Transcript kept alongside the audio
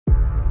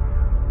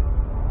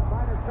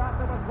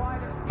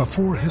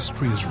Before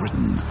history is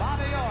written,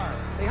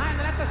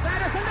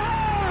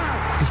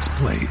 it's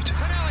played.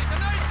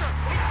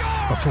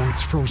 Before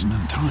it's frozen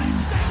in time,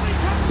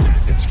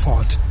 it's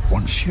fought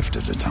one shift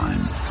at a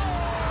time.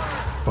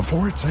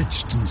 Before it's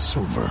etched in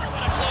silver,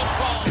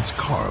 it's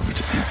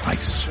carved in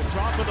ice.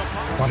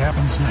 What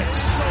happens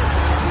next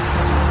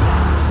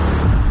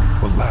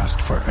will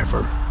last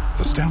forever.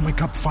 The Stanley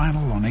Cup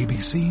Final on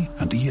ABC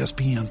and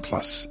ESPN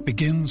Plus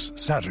begins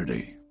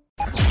Saturday.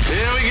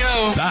 Here we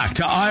go. Back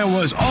to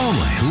Iowa's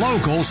only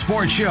local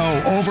sports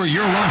show over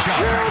your lunch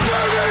hour.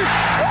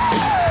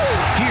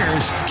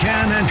 Here's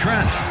Ken and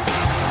Trent. All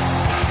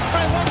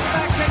right, welcome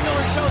back. Ken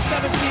Miller Show,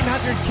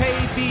 1700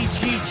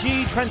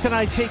 KBGG. Trent and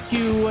I take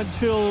you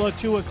until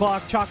 2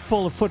 o'clock. Chock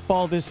full of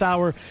football this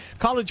hour.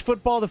 College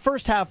football, the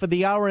first half of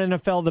the hour.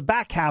 NFL, the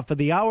back half of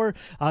the hour.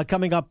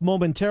 Coming up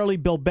momentarily,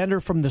 Bill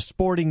Bender from the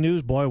Sporting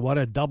News. Boy, what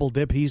a double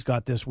dip he's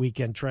got this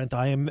weekend, Trent.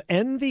 I am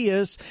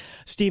envious.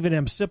 Stephen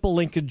M. Sipple,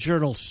 Lincoln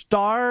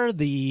Journal-Star.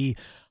 The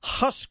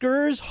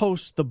Huskers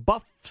host the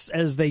Buffs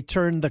as they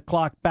turn the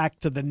clock back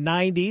to the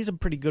 90s. A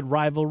pretty good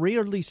rivalry,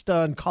 or at least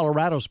on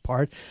Colorado's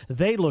part.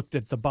 They looked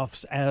at the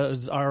Buffs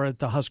at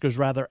the Huskers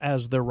rather,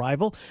 as their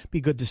rival.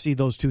 Be good to see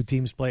those two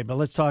teams play. But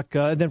let's talk,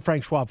 and then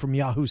Frank Schwab from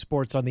Yahoo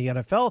Sports on the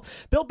NFL.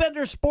 Bill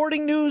Bender,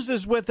 Sporting News,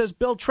 is with us.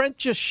 Bill, Trent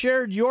just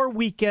shared your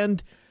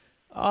weekend.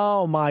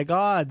 Oh, my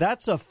God.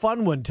 That's a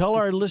fun one. Tell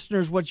our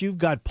listeners what you've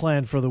got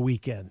planned for the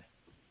weekend.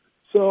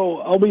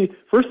 So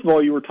first of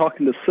all, you were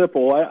talking to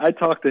Sipple. I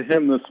talked to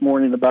him this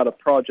morning about a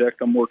project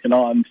I'm working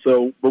on,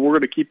 but we're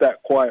going to keep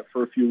that quiet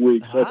for a few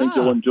weeks. I think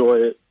you'll enjoy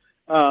it.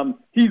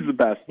 He's the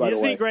best, by the way.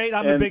 Isn't he great?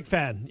 I'm a big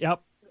fan.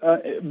 Yep.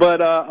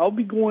 But I'll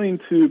be going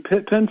to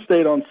Penn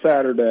State on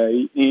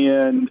Saturday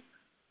and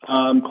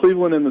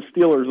Cleveland and the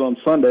Steelers on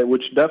Sunday,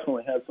 which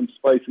definitely has some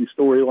spicy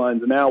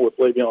storylines now with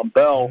Le'Veon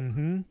Bell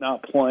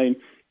not playing.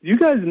 You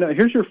guys know,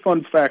 here's your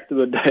fun fact of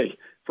the day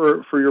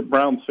for your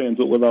Browns fans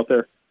that live out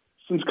there.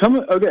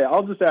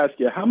 I'll just ask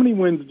you, how many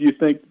wins do you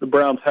think the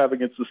Browns have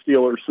against the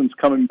Steelers since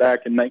coming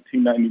back in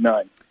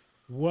 1999?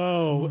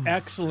 Whoa,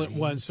 excellent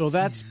one. So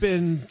there's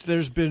been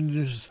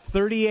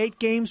 38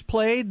 games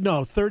played?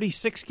 No,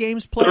 36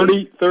 games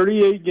played?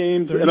 38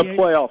 games 38? In a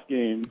playoff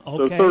game,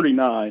 okay. So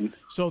 39.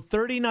 So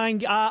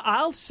 39,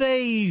 I'll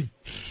say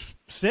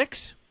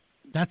 6?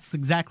 That's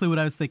exactly what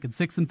I was thinking.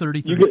 6 and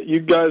 33. You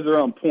guys are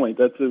on point.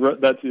 That's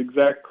the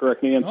exact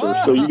correct answer.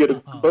 Oh. So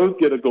you both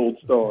get a gold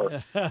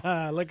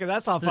star. Look,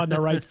 that's off on the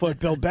right foot,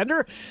 Bill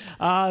Bender.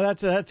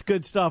 That's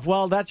good stuff.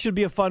 Well, that should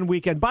be a fun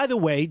weekend. By the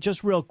way,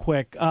 just real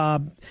quick,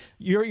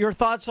 your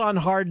thoughts on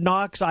Hard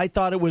Knocks? I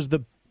thought it was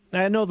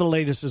I know the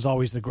latest is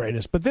always the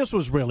greatest, but this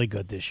was really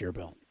good this year,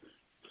 Bill.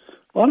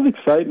 A lot of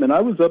excitement.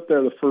 I was up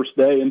there the first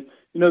day, and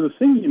the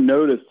thing you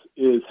notice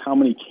is how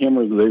many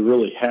cameras they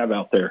really have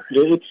out there.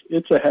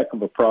 It's a heck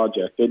of a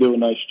project. They do a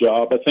nice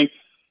job. I think,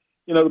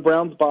 the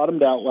Browns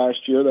bottomed out last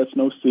year. That's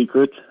no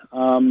secret.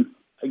 I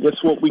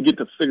guess what we get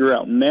to figure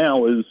out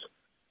now is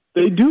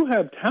they do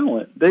have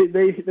talent.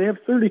 They have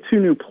 32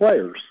 new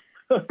players.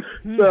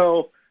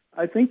 So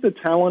I think the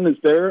talent is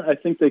there. I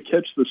think they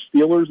catch the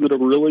Steelers at a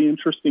really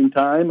interesting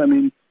time. I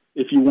mean,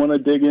 if you want to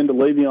dig into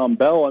Le'Veon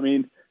Bell,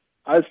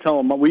 I was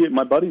telling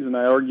my buddies and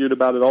I argued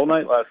about it all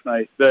night last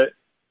night, that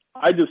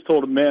I just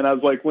told him, man, I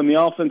was like, when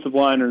the offensive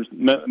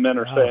men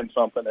are saying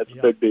something, it's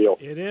a big deal.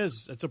 It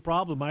is. It's a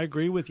problem. I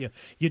agree with you.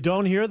 You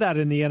don't hear that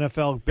in the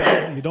NFL,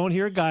 Bill. You don't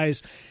hear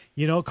guys,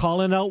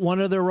 calling out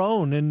one of their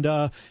own. And,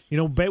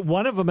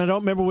 one of them, I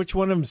don't remember which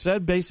one of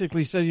them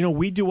basically said,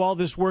 we do all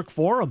this work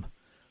for them.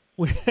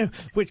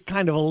 Which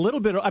kind of a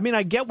little bit,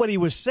 I get what he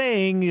was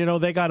saying,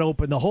 they got to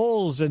open the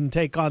holes and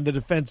take on the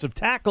defensive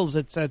tackles,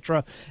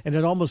 etc. And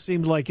it almost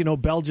seems like,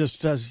 Bell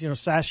just,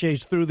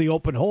 sashays through the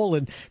open hole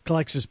and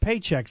collects his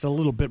paychecks, a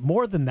little bit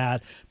more than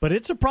that. But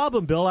it's a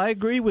problem, Bill. I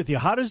agree with you.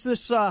 How does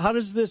this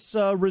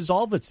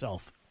resolve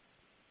itself?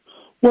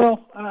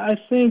 Well, I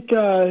think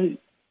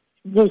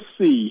we'll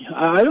see.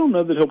 I don't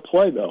know that he'll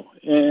play, though.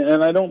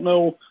 And I don't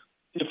know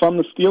if I'm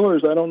the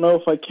Steelers, I don't know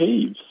if I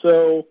cave.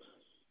 So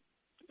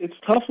it's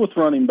tough with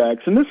running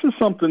backs, and this is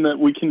something that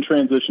we can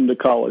transition to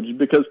college,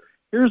 because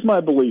here's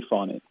my belief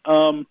on it.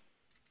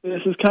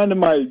 This is kind of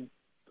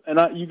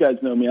you guys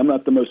know me, I'm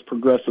not the most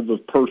progressive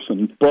of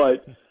person,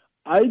 but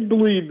I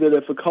believe that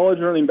if a college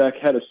running back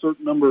had a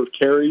certain number of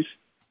carries,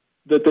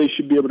 that they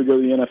should be able to go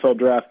to the NFL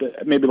draft,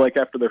 maybe like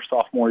after their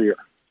sophomore year,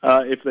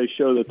 if they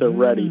show that they're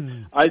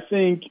ready. I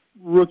think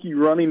rookie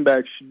running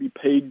backs should be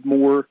paid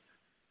more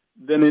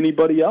than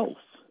anybody else,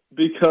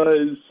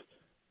 because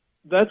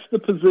that's the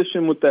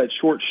position with that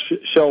short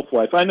shelf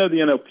life. I know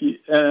the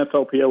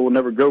NFLPA will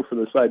never go for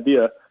this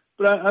idea,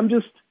 but I'm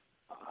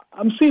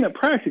seeing it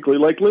practically.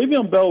 Like,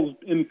 Le'Veon Bell's,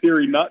 in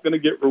theory, not going to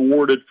get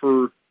rewarded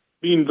for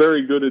being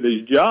very good at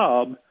his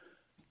job.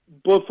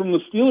 But from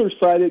the Steelers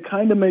side, it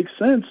kind of makes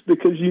sense,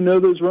 because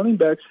those running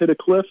backs hit a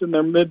cliff in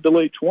their mid to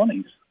late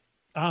 20s.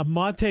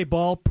 Monte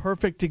Ball,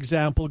 perfect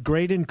example.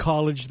 Great in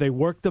college. They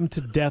worked them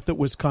to death at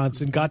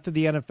Wisconsin. Got to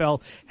the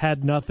NFL,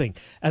 had nothing.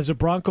 As a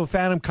Bronco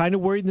fan, I'm kind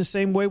of worried in the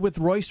same way with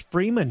Royce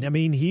Freeman. I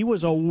mean, he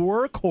was a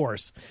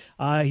workhorse.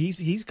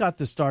 He's got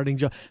the starting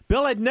job.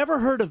 Bill, I'd never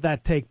heard of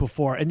that take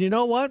before. And you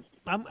know what?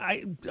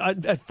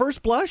 At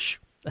first blush,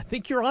 I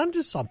think you're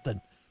onto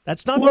something.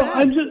 That's not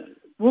bad.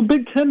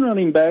 Big Ten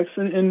running backs,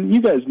 and you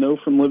guys know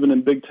from living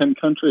in Big Ten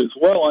country as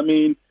well, I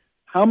mean,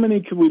 how many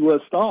could we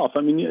list off?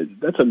 I mean,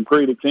 that's a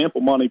great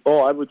example, Monte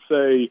Ball. I would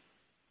say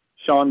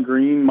Sean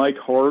Green, Mike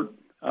Hart,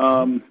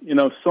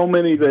 so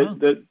many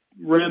that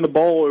ran the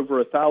ball over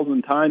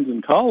 1,000 times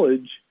in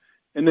college.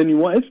 And then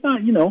it's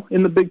not,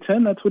 in the Big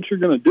Ten, that's what you're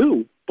going to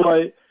do.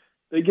 But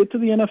they get to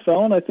the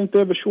NFL, and I think they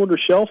have a shorter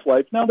shelf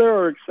life. Now, there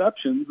are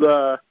exceptions.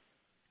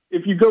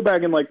 If you go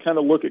back and kind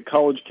of look at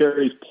college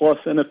carries plus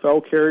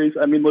NFL carries,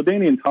 I mean,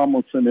 LaDainian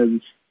Tomlinson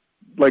is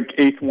like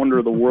eighth wonder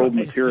of the world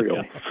material.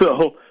 Yeah.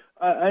 So,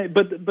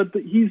 but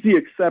he's the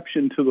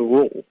exception to the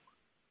rule.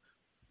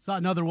 Saw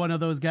another one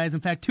of those guys. In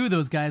fact, two of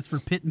those guys for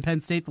Pitt and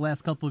Penn State the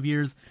last couple of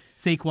years,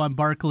 Saquon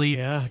Barkley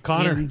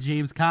and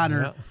James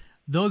Conner. Yeah.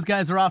 Those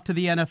guys are off to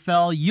the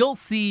NFL. You'll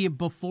see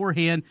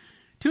beforehand.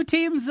 Two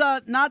teams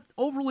not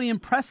overly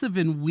impressive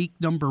in week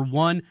number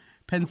 1.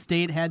 Penn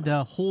State had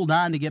to hold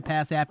on to get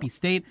past Appy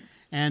State,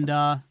 and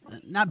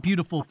not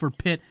beautiful for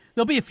Pitt.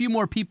 There'll be a few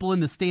more people in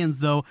the stands,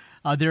 though,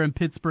 there in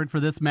Pittsburgh for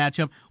this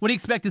matchup. What do you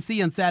expect to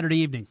see on Saturday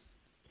evening?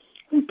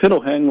 I think Pitt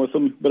will hang with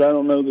them, but I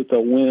don't know that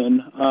they'll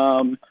win.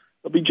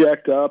 They'll be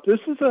jacked up. This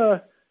is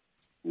a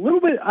little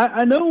bit –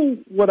 I know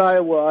what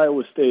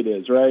Iowa State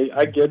is, right?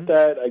 I get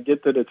that. I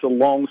get that it's a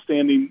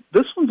long-standing –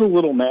 this one's a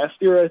little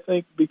nastier, I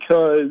think,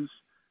 because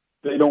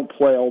they don't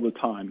play all the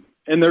time.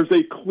 And there's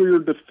a clear,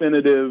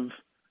 definitive –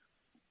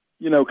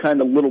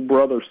 kind of little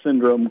brother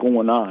syndrome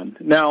going on.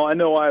 Now, I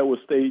know Iowa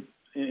State,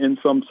 in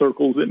some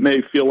circles, it may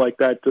feel like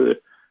that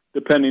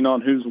depending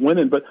on who's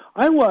winning, but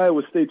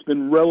Iowa State's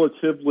been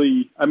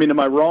relatively, I mean, am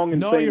I wrong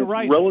in saying you're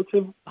right.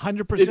 Relative?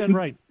 100%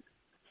 right.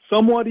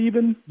 Somewhat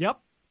even? Yep.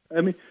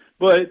 I mean,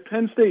 but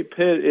Penn State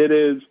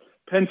Pitt,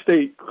 Penn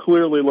State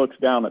clearly looks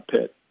down at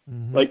Pitt.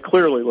 Mm-hmm.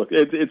 Clearly look,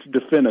 it's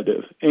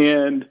definitive.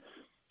 And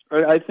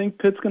I think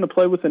Pitt's going to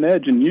play with an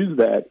edge and use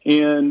that.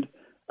 And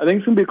I think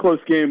it's going to be a close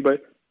game,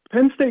 but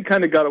Penn State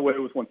kind of got away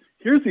with one.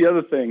 Here's the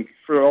other thing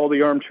for all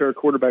the armchair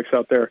quarterbacks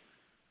out there.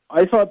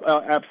 I thought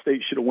App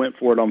State should have went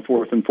for it on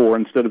 4th and 4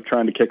 instead of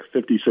trying to kick a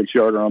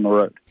 56-yarder on the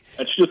road.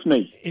 That's just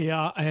me.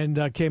 Yeah,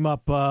 and came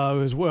up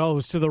as well. It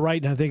was to the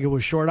right, and I think it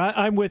was short.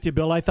 I'm with you,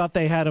 Bill. I thought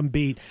they had them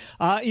beat.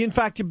 In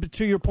fact,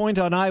 to your point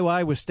on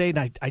Iowa State,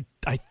 and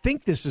I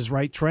think this is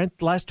right,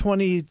 Trent. Last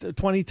 20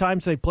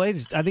 times they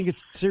played, I think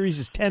its series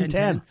is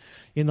 10-10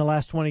 in the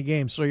last 20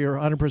 games, so you're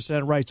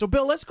 100% right. So,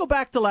 Bill, let's go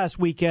back to last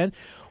weekend.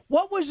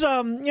 What was,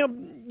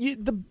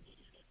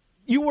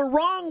 you were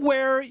wrong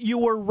where, you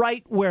were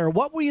right where.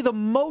 What were you the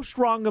most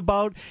wrong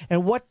about,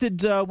 and what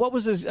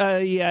was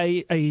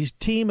a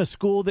team, a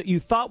school that you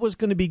thought was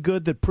going to be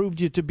good that proved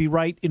you to be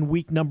right in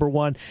week number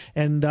 1,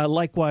 and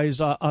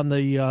likewise on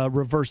the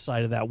reverse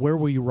side of that, where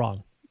were you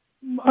wrong?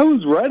 I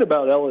was right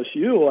about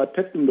LSU. I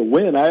picked them to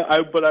win,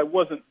 but I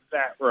wasn't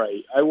that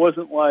right. I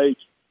wasn't like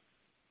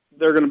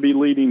they're going to be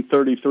leading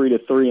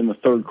 33-3 in the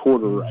third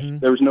quarter, right?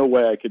 There was no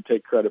way I could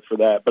take credit for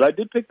that. But I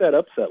did pick that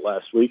upset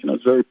last week, and I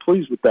was very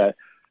pleased with that.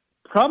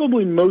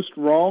 Probably most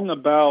wrong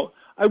about,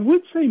 I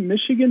would say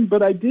Michigan,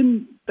 but that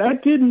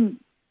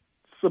didn't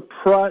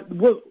surprise,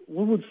 what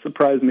would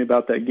surprise me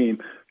about that game?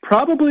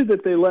 Probably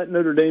that they let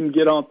Notre Dame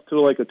get off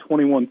to like a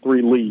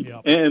 21-3 lead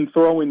and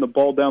throwing the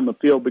ball down the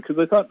field, because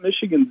I thought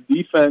Michigan's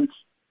defense,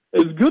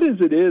 as good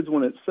as it is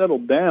when it's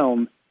settled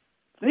down,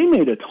 they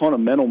made a ton of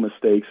mental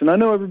mistakes. And I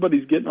know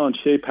everybody's getting on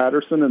Shea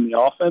Patterson and the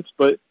offense,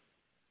 but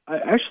I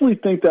actually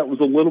think that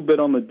was a little bit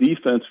on the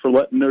defense for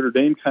letting Notre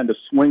Dame kind of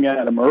swing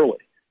at them early.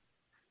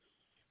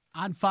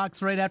 On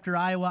Fox right after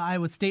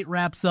Iowa State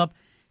wraps up,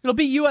 it'll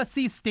be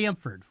USC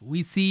Stanford.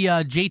 We see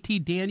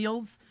JT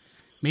Daniels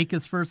make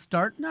his first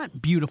start.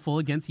 Not beautiful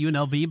against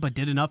UNLV, but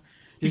did enough to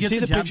Did you get see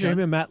the picture done. of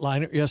him and Matt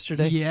Leinart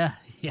yesterday? Yeah.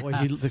 Boy,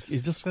 he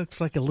just looks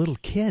like a little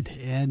kid.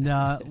 And,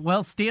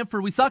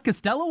 Stanford, we saw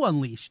Costello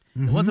unleashed.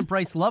 It wasn't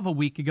Bryce Love a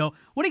week ago.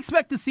 What do you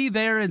expect to see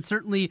there? And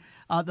certainly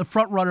the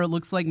front runner, it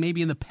looks like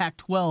maybe in the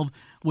Pac-12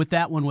 with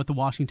that one with the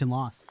Washington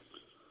loss.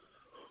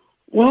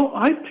 Well,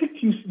 I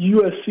picked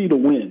USC to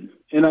win,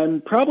 and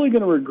I'm probably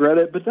going to regret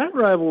it, but that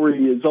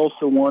rivalry is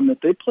also one that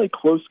they play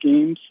close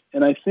games,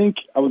 and I think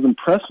I was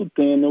impressed with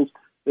Daniels.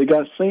 They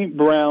got St.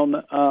 Brown,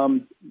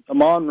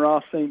 Amon-Ra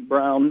St.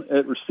 Brown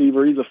at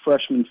receiver. He's a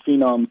freshman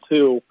phenom,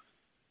 too.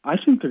 I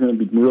think they're going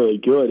to be really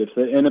good.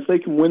 If they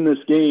can win this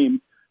game,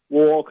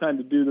 we'll all kind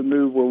of do the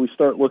move where we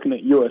start looking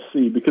at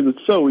USC, because it's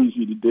so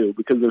easy to do,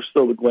 because they're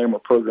still the glamour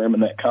program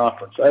in that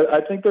conference.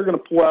 I think they're going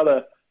to pull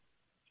out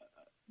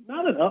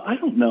I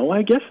don't know.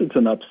 I guess it's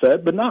an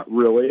upset, but not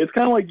really. It's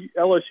kind of like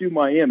LSU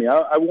Miami.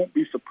 I won't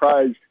be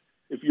surprised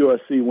if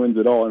USC wins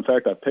it all. In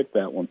fact, I picked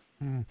that one.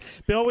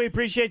 Bill, we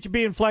appreciate you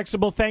being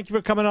flexible. Thank you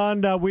for coming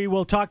on. We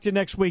will talk to you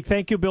next week.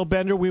 Thank you, Bill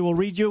Bender. We will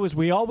read you, as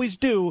we always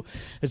do,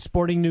 at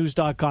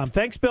sportingnews.com.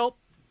 Thanks, Bill.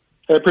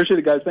 I appreciate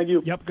it, guys. Thank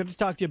you. Yep, good to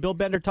talk to you. Bill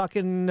Bender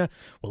talking a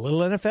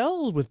little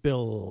NFL with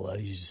Bill.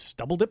 He's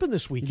double-dipping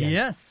this weekend.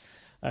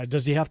 Yes.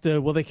 Does he have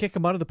to? Will they kick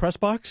him out of the press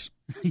box?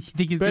 You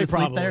think he's Very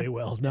going to sleep there? probably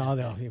will. No,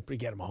 they'll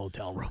get him a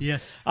hotel room.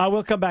 Yes.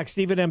 We'll come back.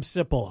 Stephen M.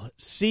 Sipple,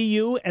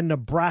 CU and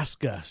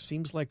Nebraska.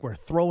 Seems like we're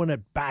throwing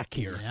it back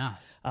here. Yeah.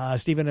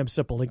 Stephen M.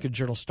 Sipple, Lincoln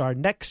Journal-Star.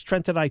 Next,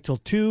 Trent and I till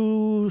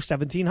 2,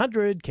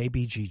 1700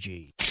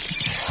 KBGG.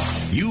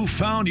 You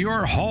found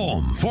your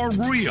home for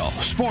real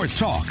sports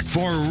talk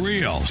for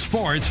real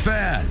sports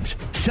fans.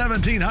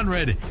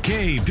 1700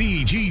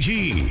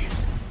 KBGG.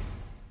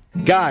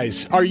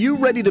 Guys, are you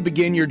ready to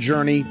begin your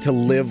journey to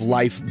live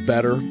life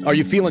better? Are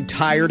you feeling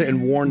tired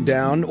and worn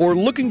down, or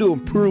looking to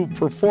improve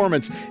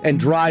performance and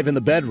drive in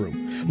the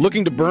bedroom?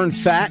 Looking to burn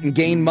fat and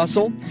gain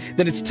muscle?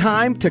 Then it's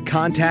time to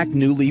contact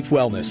New Leaf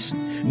Wellness.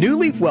 New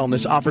Leaf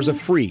Wellness offers a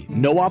free,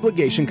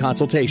 no-obligation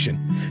consultation.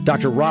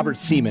 Dr. Robert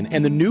Seaman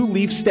and the New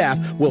Leaf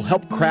staff will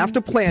help craft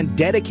a plan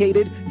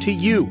dedicated to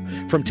you.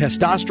 From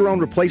testosterone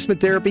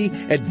replacement therapy,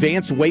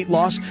 advanced weight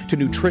loss, to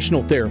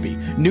nutritional therapy,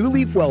 New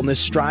Leaf Wellness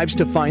strives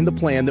to find the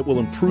plan that will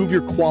improve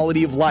your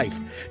quality of life.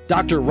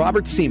 Dr.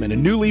 Robert Seaman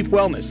and New Leaf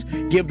Wellness.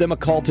 Give them a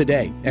call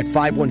today at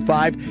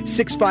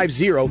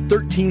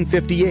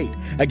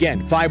 515-650-1358.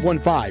 Again,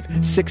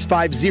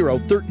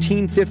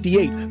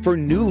 515-650-1358 for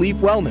New Leaf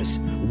Wellness.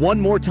 One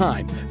more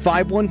time,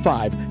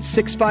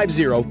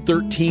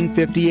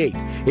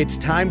 515-650-1358. It's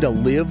time to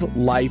live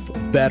life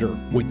better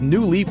with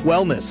New Leaf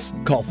Wellness.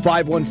 Call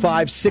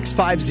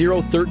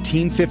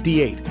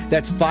 515-650-1358.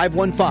 That's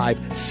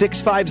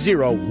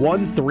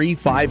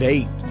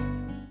 515-650-1358.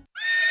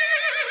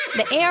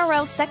 The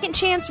ARL Second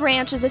Chance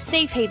Ranch is a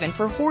safe haven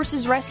for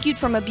horses rescued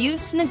from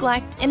abuse,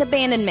 neglect, and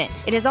abandonment.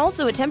 It is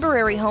also a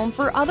temporary home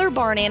for other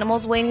barn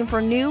animals waiting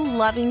for new,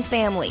 loving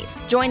families.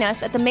 Join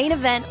us at the main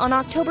event on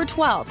October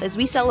 12th as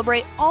we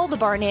celebrate all the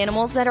barn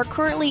animals that are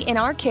currently in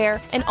our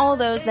care and all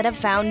those that have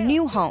found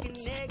new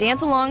homes.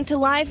 Dance along to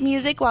live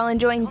music while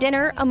enjoying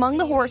dinner among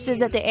the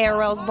horses at the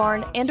ARL's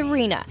barn and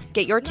arena.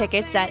 Get your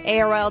tickets at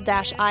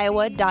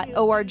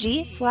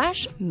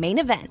arl-iowa.org/main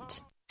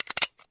event.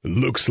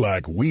 Looks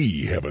like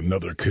we have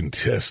another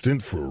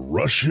contestant for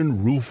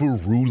Russian Roofer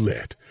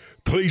Roulette.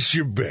 Place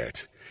your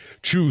bet.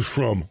 Choose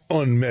from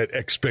unmet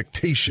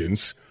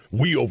expectations,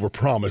 we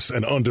overpromise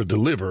and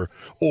underdeliver,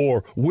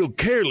 or we'll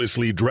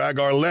carelessly drag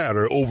our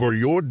ladder over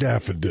your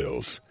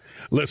daffodils.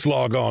 Let's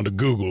log on to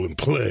Google and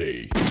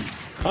play.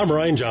 I'm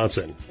Ryan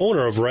Johnson,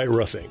 owner of Wright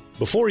Roofing.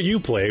 Before you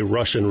play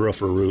Russian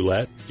Roofer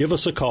Roulette, give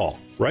us a call.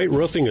 Wright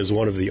Roofing is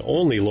one of the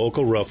only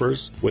local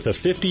roofers with a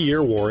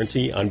 50-year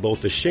warranty on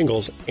both the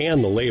shingles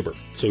and the labor.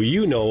 So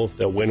you know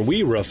that when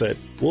we roof it,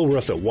 we'll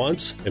roof it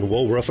once and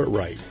we'll roof it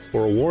right.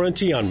 For a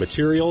warranty on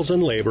materials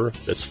and labor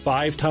that's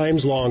 5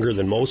 times longer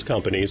than most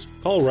companies,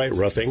 call Wright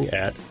Roofing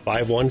at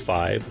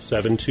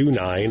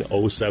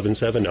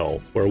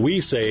 515-729-0770, where we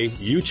say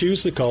you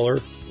choose the color,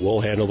 we'll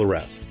handle the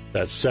rest.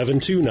 That's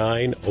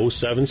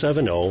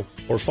 729-0770,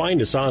 or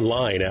find us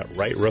online at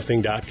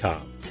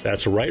wrightroofing.com.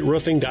 That's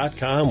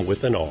wrightroofing.com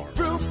with an R.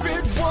 Roof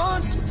it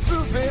once,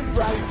 roof it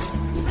right.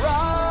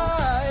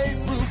 Right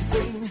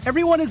Roofing.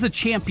 Everyone is a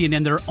champion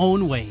in their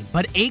own way,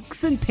 but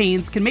aches and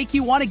pains can make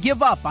you want to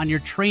give up on your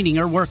training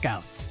or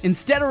workouts.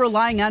 Instead of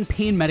relying on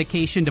pain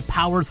medication to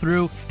power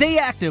through, stay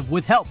active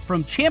with help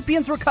from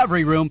Champions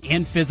Recovery Room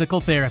and Physical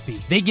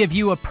Therapy. They give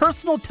you a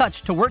personal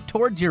touch to work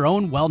towards your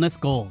own wellness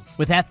goals.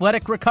 With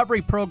athletic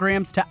recovery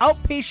programs to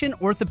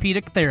outpatient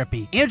orthopedic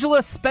therapy,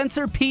 Angela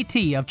Spencer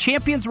PT of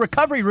Champions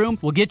Recovery Room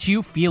will get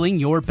you feeling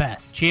your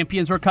best.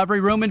 Champions Recovery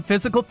Room and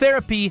Physical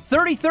Therapy,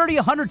 3030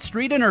 100th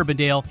Street in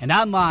Urbandale, and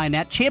online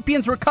at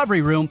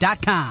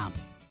championsrecoveryroom.com.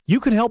 You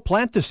can help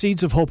plant the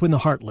seeds of hope in the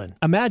heartland.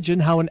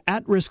 Imagine how an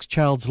at-risk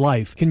child's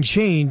life can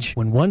change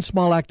when one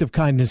small act of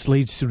kindness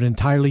leads to an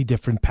entirely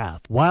different path.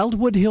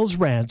 Wildwood Hills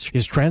Ranch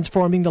is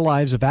transforming the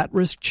lives of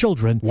at-risk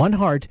children, one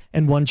heart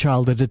and one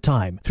child at a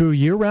time, through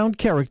year-round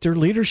character,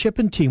 leadership,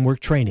 and teamwork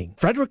training.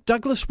 Frederick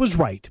Douglass was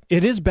right.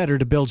 It is better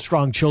to build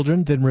strong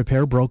children than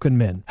repair broken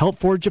men. Help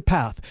forge a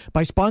path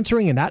by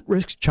sponsoring an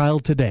at-risk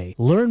child today.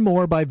 Learn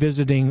more by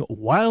visiting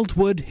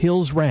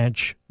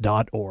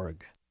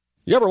wildwoodhillsranch.org.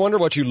 You ever wonder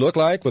what you look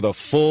like with a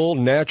full,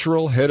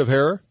 natural head of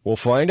hair? We'll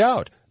find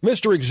out.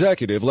 Mr.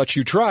 Executive lets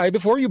you try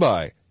before you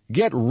buy.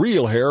 Get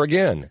real hair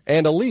again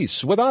and a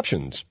lease with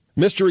options.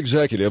 Mr.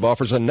 Executive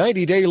offers a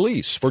 90-day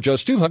lease for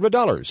just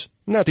 $200.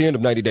 And at the end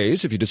of 90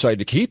 days, if you decide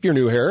to keep your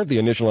new hair, the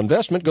initial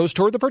investment goes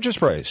toward the purchase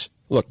price.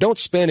 Look, don't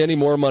spend any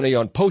more money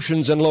on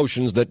potions and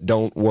lotions that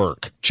don't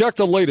work. Check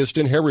the latest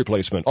in hair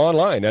replacement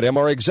online at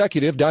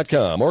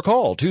mrexecutive.com or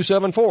call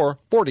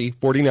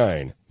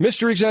 274-4049.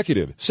 Mr.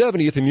 Executive,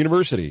 70th and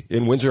University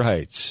in Windsor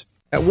Heights.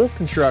 At Wolf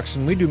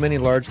Construction, we do many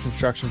large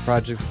construction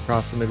projects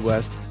across the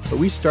Midwest, but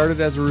we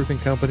started as a roofing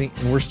company,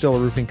 and we're still a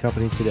roofing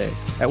company today.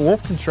 At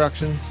Wolf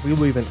Construction, we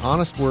believe in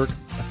honest work,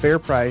 a fair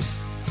price,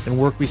 and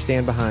work we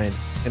stand behind,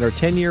 and our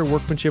 10-year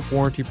workmanship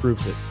warranty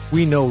proves it.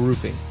 We know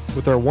roofing.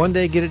 With our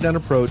one-day get-it-done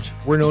approach,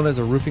 we're known as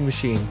a roofing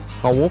machine.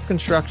 Call Wolf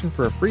Construction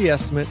for a free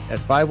estimate at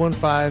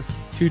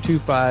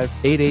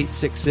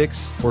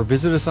 515-225-8866 or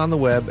visit us on the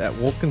web at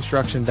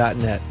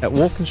wolfconstruction.net. At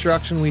Wolf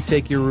Construction, we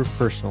take your roof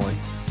personally.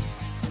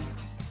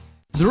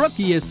 The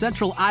Rookie is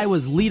Central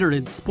Iowa's leader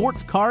in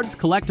sports cards,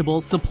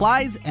 collectibles,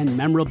 supplies, and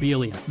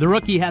memorabilia. The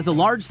Rookie has a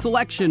large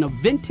selection of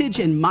vintage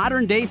and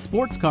modern-day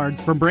sports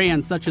cards from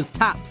brands such as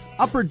Topps,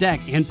 Upper Deck,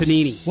 and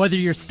Panini. Whether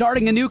you're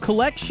starting a new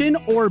collection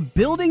or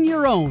building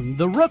your own,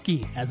 The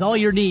Rookie has all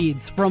your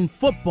needs from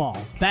football,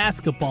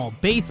 basketball,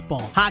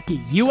 baseball, hockey,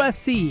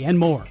 UFC, and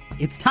more.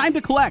 It's time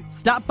to collect.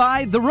 Stop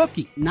by The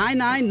Rookie,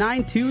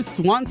 9992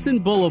 Swanson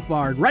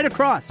Boulevard, right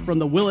across from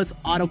the Willis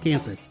Auto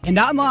Campus, and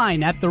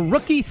online at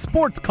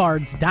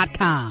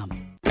therookie.sportscards.com.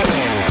 Real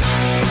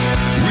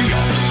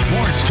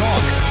sports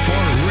talk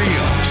for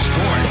real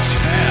sports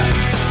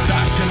fans.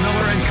 Back to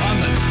Miller and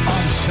Condon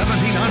on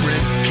 1700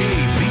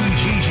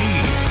 KBGG.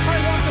 All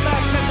right, welcome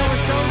back to the Miller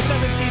Show,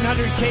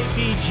 1700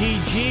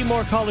 KBGG.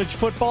 More college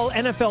football,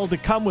 NFL to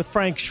come with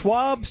Frank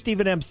Schwab,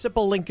 Stephen M.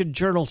 Sipple, Lincoln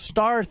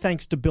Journal-Star.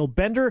 Thanks to Bill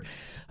Bender.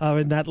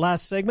 In that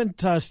last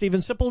segment, Stephen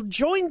Sipple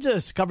joins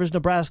us, covers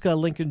Nebraska,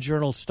 Lincoln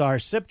Journal-Star.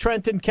 Sip,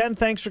 Trent, and Ken,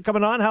 thanks for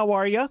coming on. How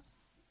are you?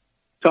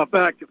 Tough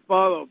act to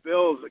follow.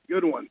 Bill is a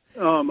good one.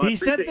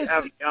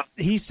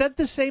 He said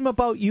the same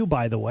about you,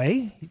 by the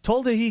way. He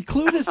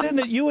clued us in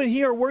that you and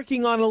he are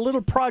working on a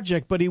little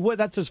project, but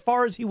that's as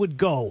far as he would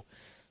go.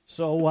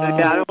 So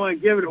I don't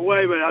want to give it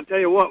away, but I'll tell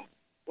you what.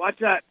 Watch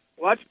that.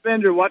 Watch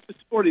Bender. Watch the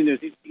Sporting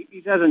News.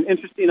 He has an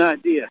interesting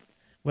idea.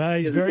 Well,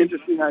 he's very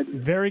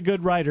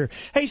good writer.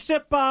 Hey,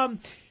 Sip.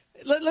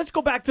 Let's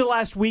go back to the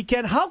last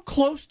weekend. How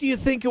close do you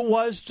think it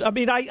was? I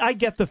mean, I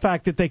get the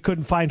fact that they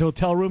couldn't find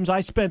hotel rooms.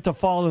 I spent the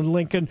fall in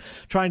Lincoln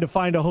trying to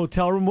find a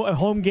hotel room. At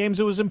home games,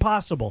 it was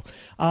impossible.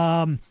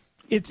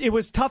 It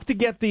was tough to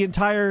get the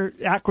entire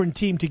Akron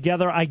team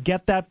together. I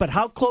get that. But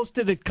how close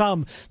did it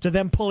come to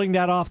them pulling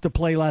that off to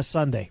play last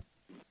Sunday?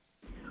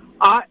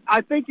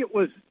 I think it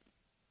was,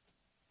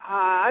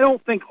 I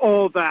don't think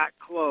all that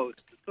close.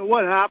 So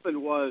what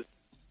happened was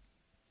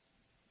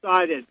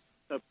decided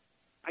to,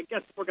 I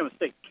guess we're going to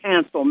say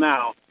cancel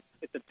now.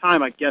 At the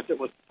time, I guess it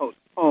was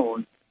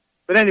postponed.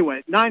 But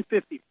anyway,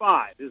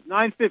 9:55. It was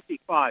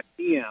 9:55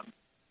 p.m.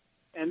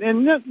 And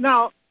then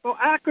now, so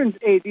Akron's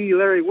AD,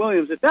 Larry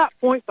Williams, at that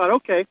point thought,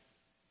 okay,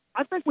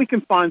 I think we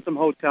can find some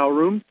hotel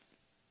rooms.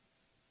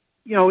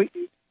 You know,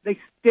 they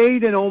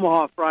stayed in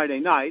Omaha Friday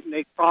night, and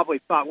they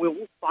probably thought,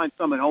 we'll find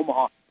some in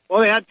Omaha.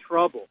 Well, they had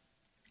trouble.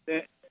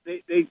 They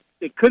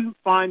couldn't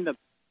find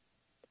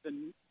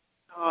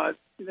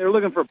they were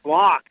looking for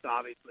blocks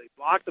of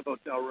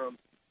hotel rooms,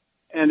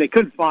 and they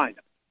couldn't find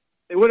them.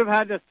 They would have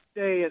had to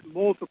stay at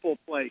multiple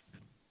places,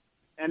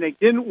 and they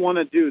didn't want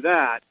to do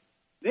that.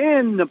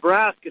 Then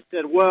Nebraska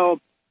said, well,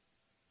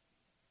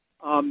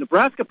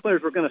 Nebraska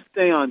players were going to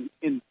stay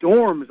in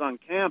dorms on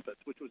campus,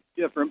 which was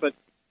different, but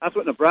that's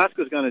what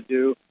Nebraska was going to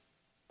do.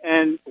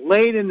 And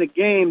late in the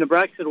game,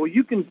 Nebraska said,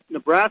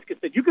 Nebraska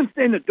said, you can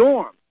stay in the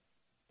dorm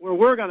where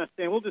we're going to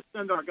stay. We'll just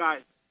send our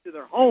guys to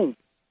their home.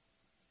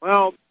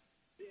 Well,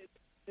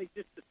 they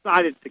just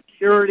decided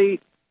security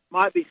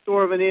might be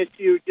sort of an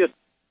issue. Just,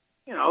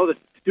 the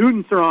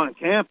students are on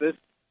campus.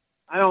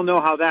 I don't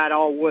know how that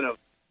all would have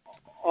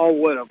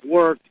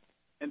worked.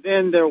 And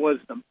then there was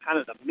some kind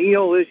of the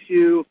meal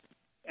issue.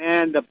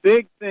 And the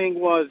big thing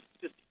was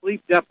just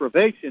sleep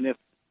deprivation.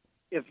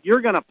 If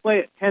you're going to play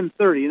at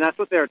 10:30, and that's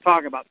what they were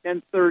talking about,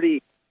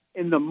 10:30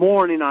 in the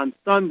morning on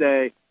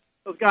Sunday,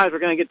 those guys are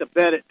going to get to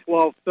bed at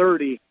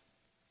 12:30.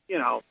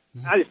 I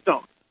just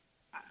don't.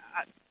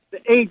 The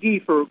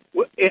AD for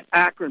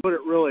Akron put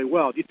it really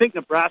well. Do you think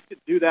Nebraska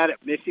would do that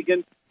at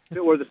Michigan if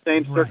it were the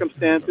same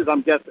circumstances?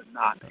 I'm guessing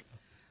not.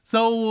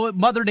 So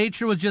Mother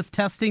Nature was just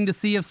testing to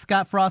see if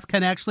Scott Frost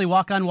can actually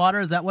walk on water?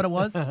 Is that what it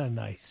was?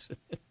 Nice.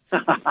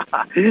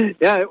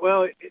 Yeah,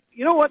 well,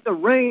 you know what?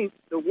 The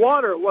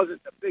water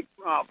wasn't the big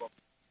problem.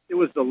 It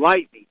was the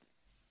lightning.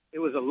 It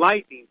was a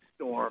lightning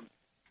storm,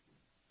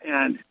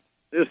 and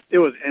it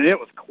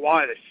was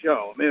quite a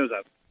show. I mean,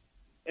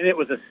 it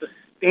was a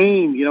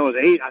sustained. It was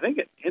I think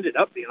it ended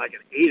up being like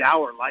an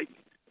 8-hour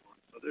lightning storm.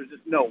 So there's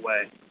just no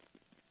way.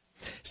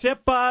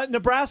 Sip,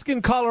 Nebraska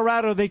and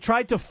Colorado, they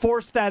tried to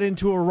force that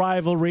into a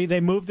rivalry. They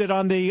moved it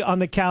on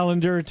the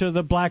calendar to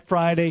the Black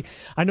Friday.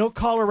 I know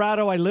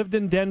Colorado, I lived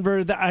in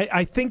Denver.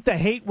 I think the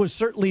hate was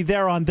certainly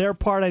there on their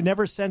part. I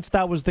never sensed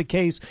that was the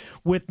case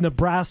with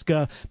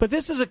Nebraska. But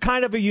this is a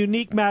kind of a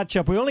unique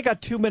matchup. We only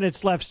got 2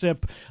 minutes left,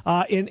 Sip,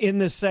 in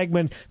this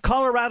segment.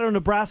 Colorado,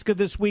 Nebraska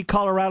this week.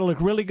 Colorado looked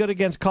really good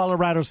against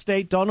Colorado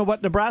State. Don't know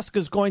what Nebraska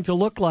is going to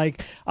look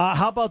like.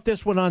 How about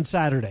this one on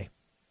Saturday?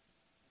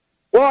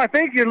 Well, I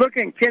think you're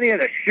looking, Kenny,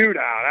 at a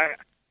shootout.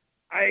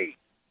 It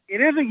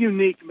is a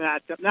unique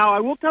matchup. Now,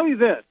 I will tell you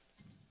this.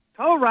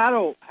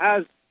 Colorado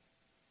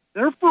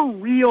they're for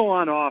real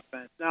on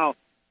offense. Now,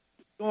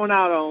 going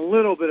out on a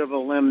little bit of a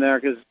limb there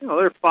because,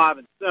 they're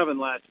 5-7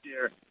 last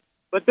year.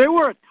 But they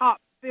were a top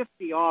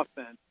 50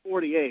 offense,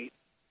 48.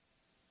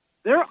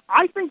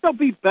 I think they'll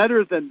be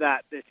better than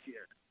that this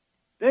year.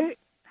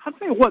 I'll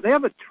tell you what, they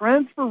have a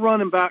transfer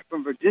running back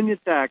from Virginia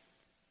Tech,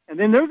 and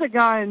then there's a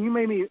guy, and you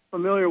may be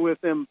familiar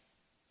with him,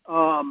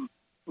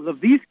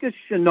 Laviska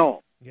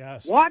Shenault.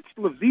 Yes. Watch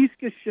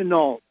Laviska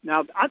Shenault.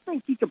 Now, I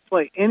think he could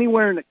play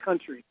anywhere in the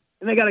country.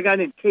 And they got a guy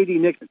named K.D.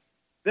 Nixon.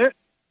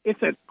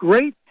 It's a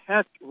great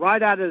test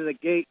right out of the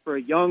gate for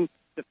a young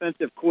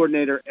defensive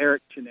coordinator,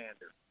 Eric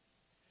Chinander.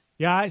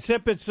 Yeah,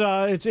 Sip, it's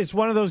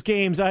one of those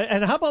games.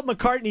 And how about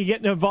McCartney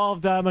getting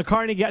involved?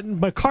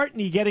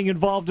 McCartney getting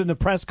involved in the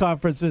press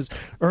conferences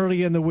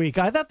early in the week.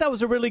 I thought that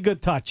was a really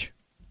good touch.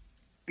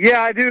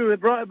 Yeah, I do.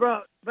 It brought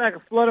back a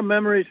flood of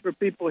memories for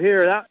people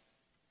here.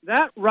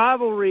 That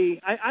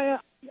rivalry, I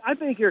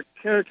think your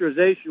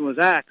characterization was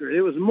accurate.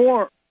 It was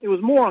more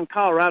on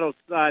Colorado's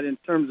side in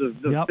terms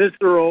of the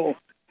visceral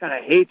kind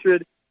of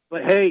hatred.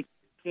 But hey,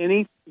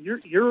 Kenny, you're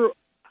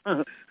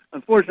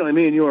unfortunately,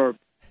 me and you are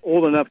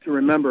old enough to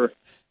remember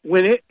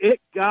when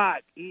it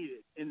got heated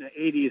in the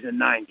 80s and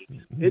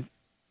 90s.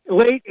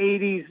 Late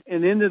 80s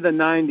and into the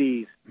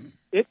 90s,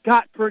 it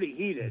got pretty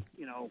heated.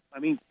 I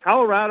mean,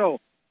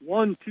 Colorado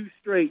won 2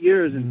 straight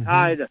years and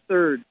tied a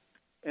third,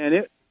 and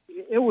it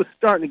was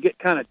starting to get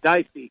kind of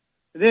dicey.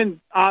 And then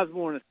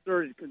Osborne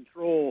asserted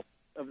control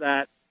of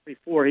that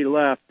before he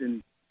left,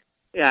 and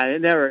yeah,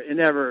 and then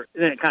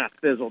it kind of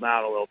fizzled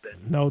out a little bit.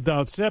 No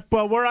doubt, Sip.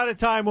 Well, we're out of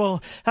time.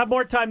 We'll have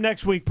more time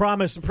next week,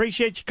 promise.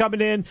 Appreciate you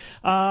coming in,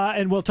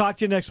 and we'll talk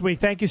to you next week.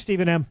 Thank you,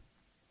 Stephen M.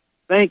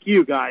 Thank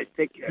you, guys.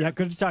 Take care. Yeah,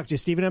 good to talk to you.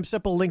 Stephen M.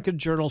 Sipple, Lincoln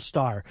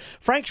Journal-Star.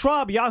 Frank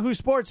Schwab, Yahoo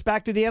Sports.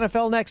 Back to the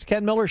NFL next.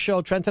 Ken Miller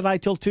Show, Trent and I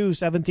till 2,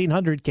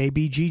 1700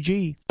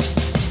 KBGG.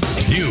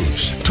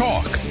 News,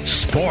 talk,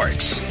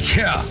 sports.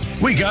 Yeah,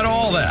 we got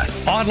all that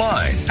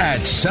online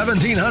at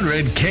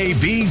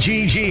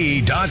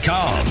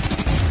 1700kbgg.com.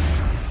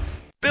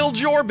 Build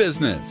your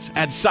business.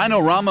 At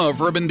Sinorama of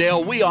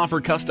Urbandale, we offer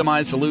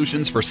customized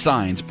solutions for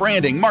signs,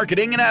 branding,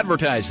 marketing, and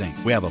advertising.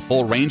 We have a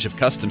full range of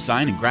custom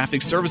sign and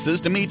graphic services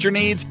to meet your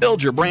needs,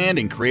 build your brand,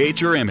 and create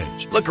your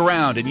image. Look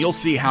around and you'll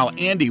see how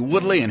Andy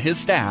Woodley and his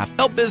staff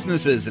help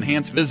businesses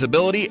enhance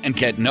visibility and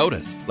get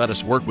noticed. Let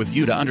us work with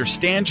you to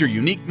understand your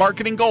unique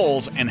marketing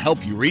goals and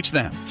help you reach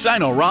them.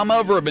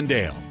 Sinorama of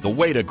Urbandale, the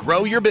way to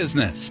grow your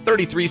business.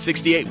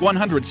 3368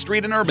 100th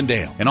Street in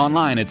Urbandale and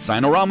online at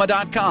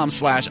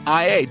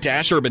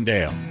sinorama.com/IA-Urbandale.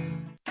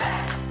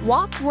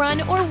 Walk,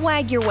 run, or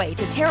wag your way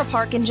to Terra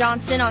Park in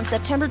Johnston on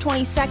September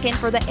 22nd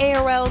for the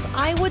ARL's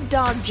Iowa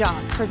Dog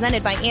Jog,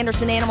 presented by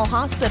Anderson Animal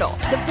Hospital.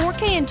 The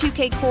 4K and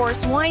 2K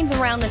course winds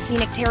around the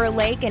scenic Terra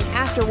Lake, and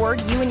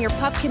afterward, you and your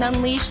pup can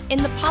unleash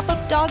in the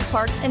pop-up dog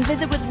parks and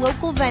visit with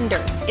local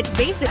vendors. It's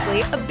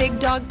basically a big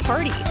dog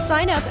party.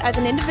 Sign up as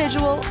an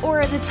individual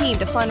or as a team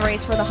to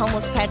fundraise for the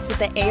homeless pets at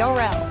the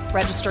ARL.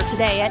 Register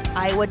today at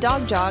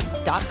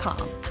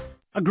iowadogjog.com.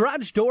 A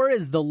garage door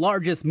is the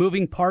largest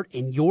moving part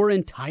in your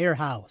entire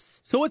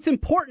house, so it's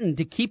important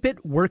to keep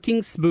it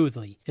working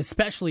smoothly,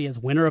 especially as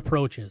winter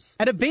approaches.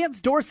 At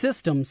Advanced Door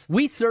Systems,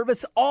 we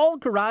service all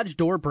garage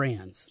door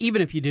brands,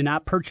 even if you do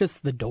not purchase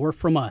the door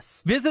from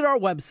us. Visit our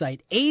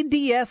website,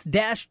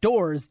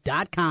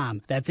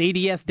 ads-doors.com. That's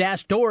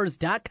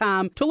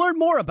ads-doors.com to learn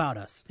more about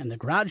us and the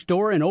garage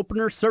door and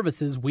opener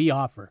services we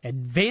offer.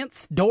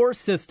 Advanced Door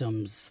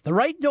Systems, the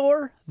right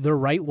door, the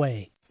right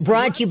way.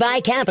 Brought to you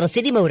by Capital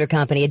City Motor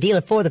Company, a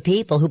dealer for the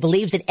people who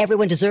believes that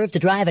everyone deserves to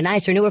drive a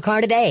nicer, newer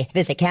car today.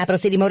 Visit Capital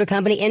City Motor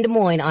Company in Des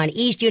Moines on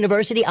East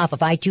University off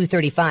of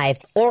I-235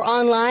 or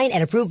online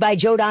at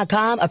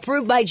ApprovedByJoe.com,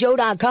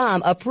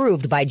 ApprovedByJoe.com,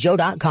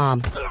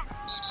 ApprovedByJoe.com.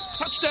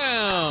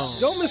 Touchdown!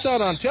 Don't miss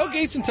out on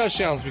tailgates and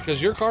touchdowns because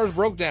your car's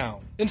broke down.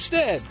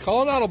 Instead,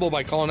 call an audible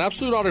by calling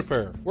Absolute Auto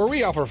Repair, where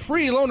we offer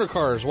free loaner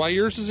cars while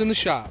yours is in the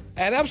shop.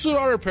 At Absolute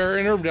Auto Repair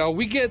in Urbandale,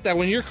 we get that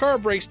when your car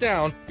breaks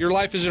down, your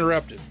life is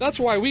interrupted. That's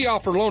why we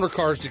offer loaner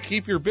cars to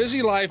keep your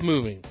busy life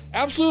moving.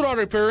 Absolute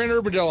Auto Repair in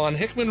Urbandale on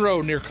Hickman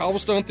Road near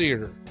Cobblestone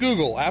Theater.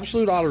 Google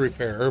Absolute Auto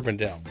Repair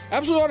Urbandale.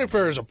 Absolute Auto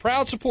Repair is a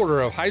proud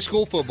supporter of high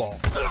school football.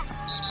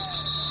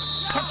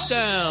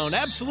 Touchdown!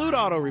 Absolute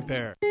Auto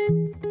Repair.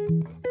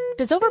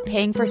 Does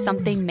overpaying for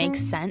something make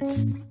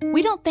sense?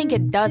 We don't think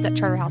it does at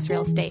Charterhouse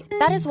Real Estate.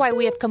 That is why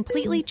we have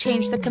completely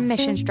changed the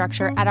commission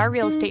structure at our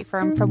real estate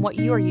firm from what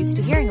you are used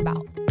to hearing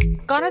about.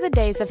 Gone are the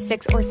days of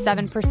 6 or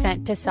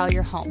 7% to sell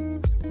your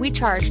home. We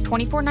charge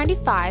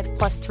 $24.95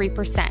 plus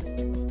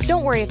 3%.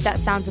 Don't worry if that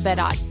sounds a bit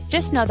odd.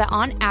 Just know that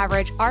on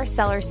average, our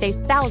sellers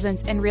save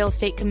thousands in real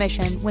estate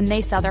commission when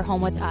they sell their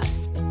home with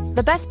us.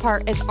 The best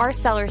part is our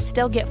sellers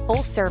still get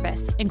full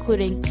service,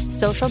 including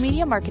social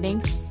media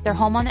marketing, their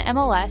home on the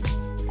MLS,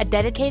 a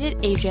dedicated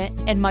agent,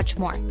 and much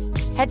more.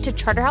 Head to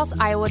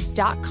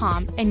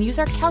charterhouseiowa.com and use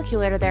our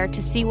calculator there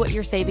to see what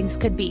your savings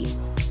could be.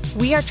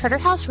 We are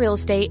Charterhouse Real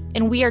Estate,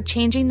 and we are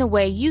changing the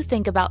way you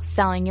think about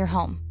selling your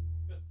home.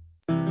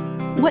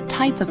 What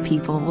type of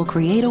people will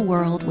create a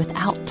world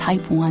without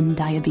type 1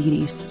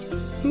 diabetes?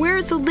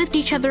 We're the lift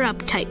each other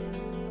up type.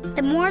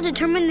 The more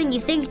determined than you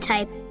think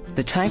type.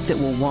 The type that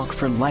will walk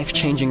for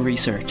life-changing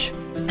research.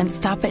 And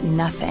stop at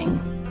nothing.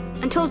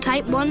 Until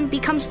type 1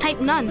 becomes type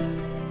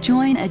none.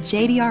 Join a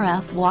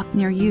JDRF walk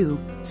near you,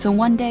 so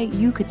one day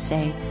you could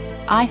say,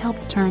 I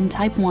helped turn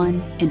type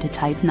 1 into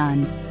type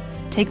none.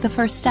 Take the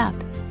first step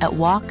at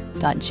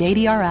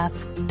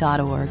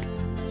walk.jdrf.org.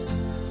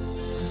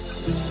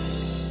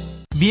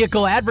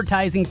 Vehicle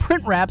advertising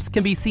print wraps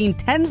can be seen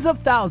tens of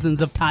thousands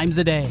of times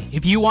a day.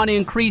 If you want to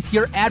increase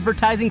your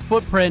advertising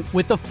footprint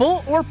with the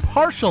full or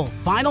partial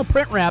vinyl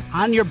print wrap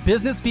on your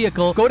business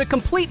vehicle, go to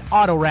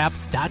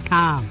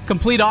CompleteAutoWraps.com.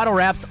 Complete Auto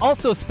Wraps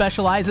also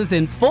specializes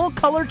in full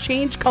color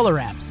change color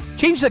wraps.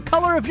 Change the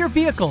color of your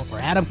vehicle or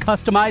add a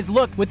customized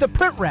look with a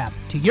print wrap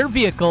to your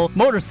vehicle,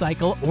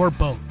 motorcycle, or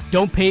boat.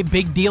 Don't pay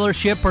big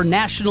dealership or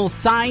national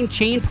sign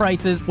chain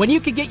prices when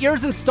you can get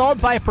yours installed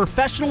by a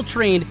professional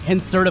trained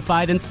and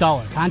certified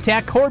installer.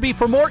 Contact Corby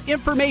for more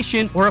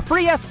information or a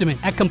free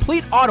estimate at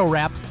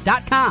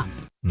CompleteAutoWraps.com.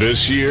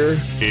 This year,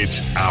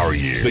 it's our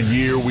year. The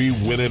year we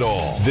win it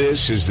all.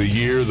 This is the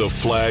year the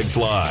flag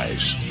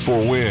flies. For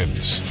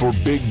wins, for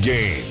big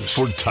games,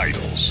 for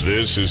titles.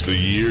 This is the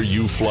year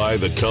you fly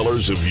the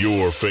colors of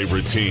your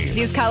favorite team.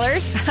 These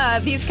colors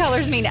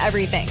mean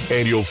everything.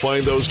 And you'll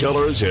find those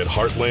colors at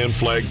Heartland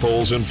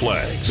Flagpoles and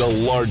Flags. The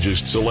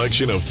largest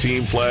selection of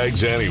team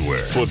flags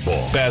anywhere.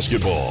 Football,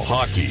 basketball,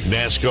 hockey,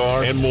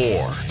 NASCAR, and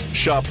more.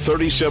 Shop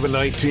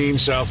 3719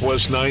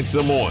 Southwest 9th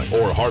Des Moines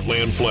or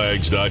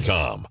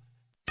heartlandflags.com.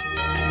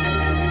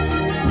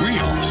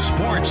 Real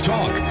sports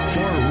talk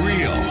for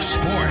real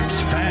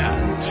sports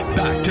fans.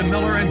 Back to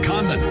Miller and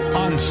Condon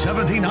on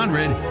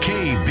 1700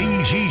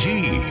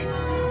 KBGG.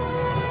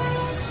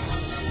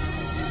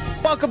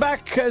 Welcome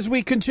back as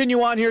we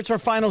continue on here. It's our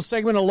final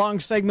segment, a long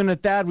segment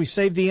at that. We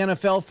saved the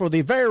NFL for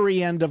the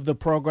very end of the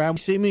program.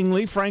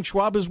 Seemingly, Frank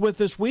Schwab is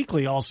with us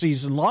weekly all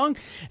season long,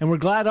 and we're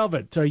glad of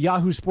it.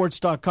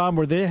 YahooSports.com,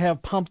 where they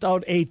have pumped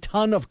out a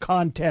ton of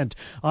content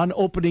on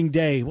opening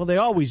day. Well, they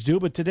always do,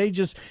 but today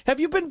have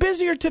you been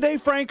busier today,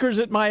 Frank, or is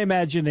it my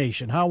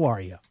imagination? How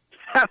are you?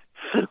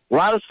 A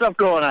lot of stuff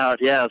going out,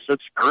 yes.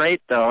 It's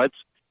great, though. It's,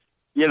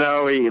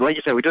 like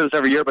you said, we do this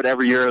every year, but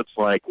every year it's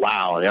like,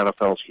 wow, the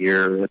NFL's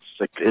here.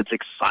 It's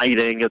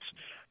exciting.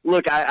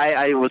 Look,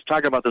 I was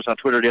talking about this on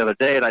Twitter the other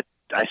day, and I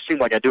seem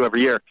like I do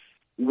every year.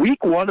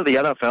 Week one of the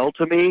NFL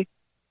to me,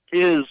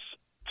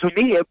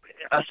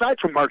 aside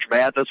from March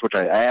Madness, which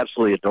I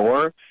absolutely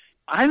adore,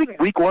 I think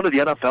week one of the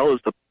NFL is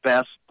the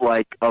best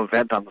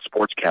event on the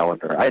sports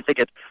calendar. I take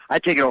it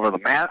over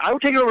I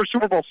would take it over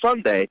Super Bowl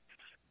Sunday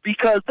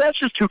because that's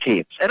just two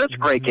teams, and it's a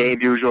great game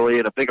usually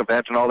and a big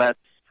event and all that.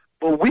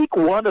 But week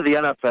one of the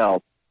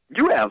NFL,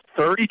 you have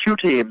 32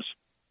 teams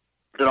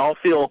that all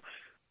feel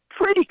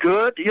pretty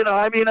good.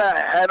 I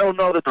don't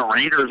know that the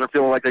Raiders are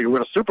feeling like they can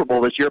win a Super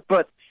Bowl this year,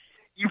 but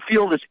you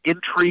feel this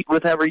intrigue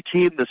with every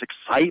team, this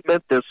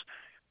excitement, this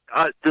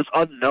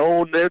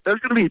unknown. There's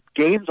going to be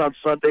games on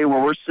Sunday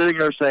where we're sitting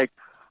there saying,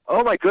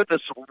 oh, my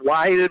goodness,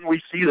 why didn't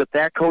we see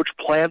that coach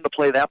planned to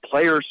play that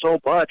player so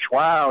much?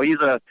 Wow, he's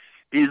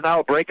now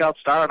a breakout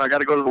star, and I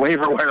got to go to the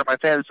waiver wire in my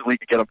fantasy league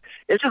to get him.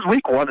 It's just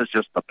week one is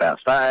just the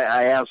best.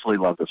 I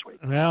absolutely love this week.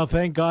 Well,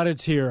 thank God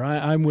it's here.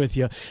 I'm with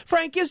you.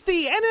 Frank, is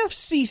the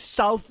NFC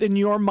South, in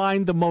your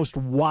mind, the most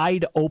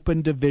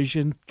wide-open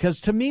division?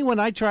 Because to me, when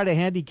I try to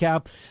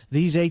handicap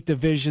these 8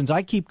 divisions,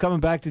 I keep coming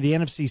back to the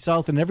NFC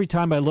South, and every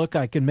time I look,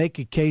 I can make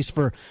a case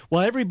for,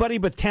 everybody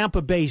but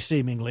Tampa Bay,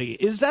 seemingly.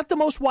 Is that the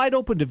most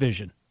wide-open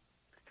division?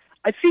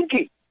 I think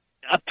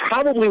I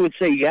probably would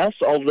say yes,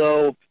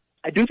 although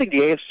I do think the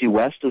AFC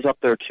West is up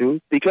there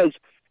too, because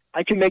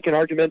I can make an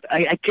argument.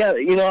 I guess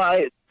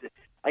the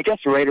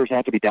Raiders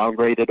have to be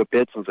downgraded a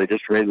bit since they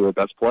just traded their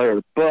best player.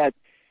 But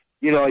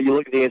you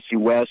look at the AFC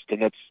West,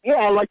 and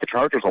I like the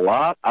Chargers a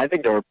lot. I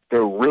think they're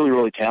really,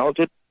 really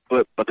talented,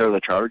 but they're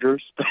the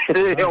Chargers.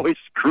 They always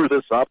screw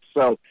this up.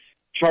 So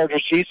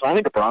Chargers, Chiefs. I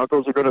think the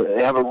Broncos are going to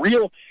have a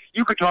real.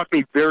 You could talk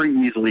me very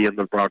easily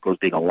into the Broncos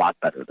being a lot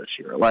better this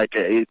year, like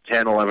a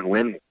 10-11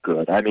 win.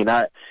 Good. I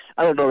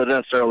don't know that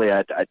necessarily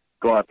I'd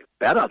go out and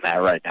bet on that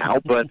right now,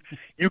 but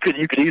you could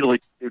easily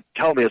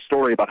tell me a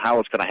story about how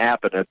it's going to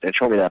happen and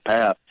show me that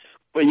path.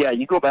 But yeah,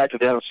 you go back to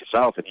the NFC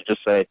South and you just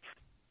say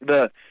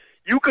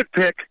you could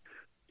pick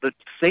the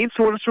Saints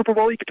to win a Super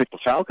Bowl. You could pick the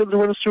Falcons to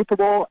win a Super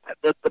Bowl.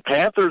 The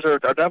Panthers are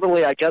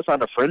definitely, I guess, on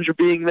the fringe of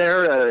being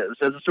there as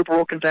a Super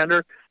Bowl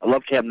contender. I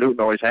love Cam Newton,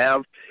 always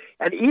have,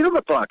 and even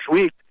the Bucs.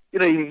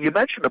 You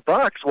mentioned the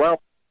Bucs.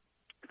 Well,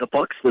 the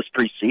Bucs this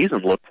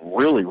preseason looked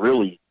really,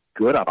 really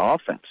good on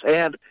offense,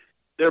 and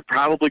they're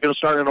probably going to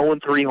start an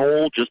 0-3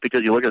 hole just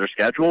because you look at their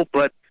schedule.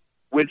 But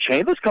when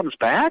Jameis comes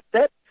back,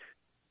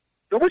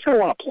 nobody's going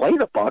to want to play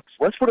the Bucs.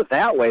 Let's put it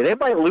that way. They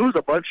might lose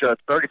a bunch of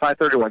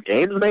 35-31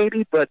 games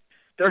maybe, but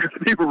they're going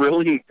to be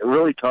really,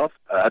 really tough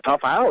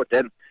out.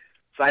 And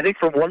so I think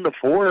from 1 to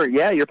 4,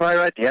 yeah, you're probably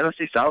right. The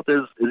NFC South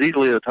is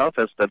easily the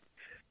toughest. And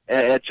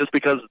it's just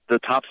because the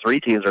top 3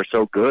 teams are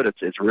so good,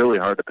 it's really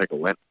hard to pick a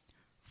win.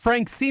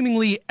 Frank,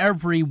 seemingly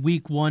every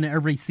week one,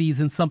 every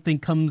season, something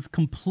comes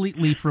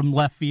completely from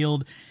left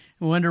field.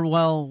 I wonder,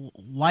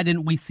 why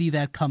didn't we see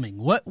that coming?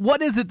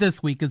 What is it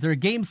this week? Is there a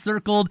game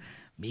circled?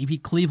 Maybe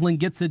Cleveland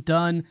gets it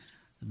done.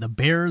 The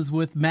Bears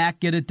with Mac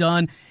get it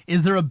done.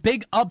 Is there a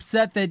big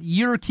upset that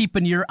you're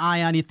keeping your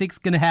eye on, you think's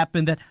going to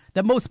happen that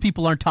most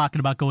people aren't talking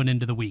about going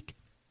into the week?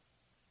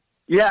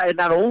 Yeah, and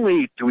not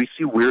only do we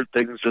see weird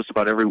things just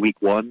about every week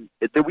one,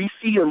 that we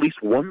see at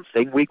least one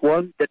thing week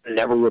one that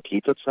never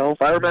repeats itself.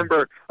 I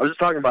remember, I was just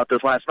talking about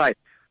this last night.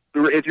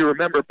 If you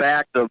remember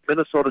back, the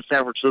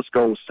Minnesota-San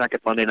Francisco second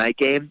Monday night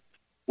game,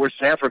 where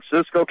San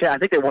Francisco, I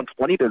think they won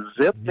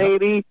 20-0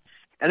 maybe,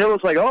 and it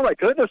was like, oh my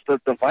goodness,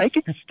 the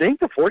Vikings stink,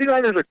 the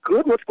 49ers are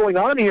good, what's going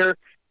on here?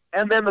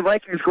 And then the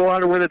Vikings go on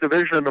to win a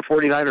division, and the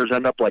 49ers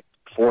end up like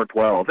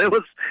 4-12. It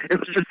was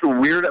just a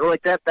weird,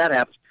 like that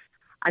happens.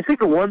 I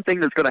think the one thing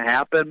that's going to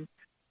happen,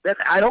 that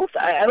I don't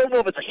know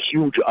if it's a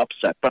huge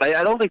upset, but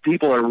I don't think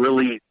people are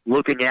really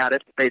looking at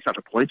it based on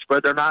the point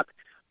spread. They're not.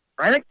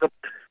 I think the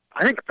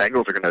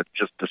Bengals are going to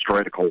just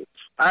destroy the Colts.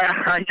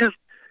 I think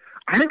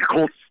the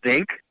Colts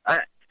stink. I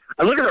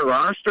look at the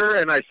roster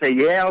and I say,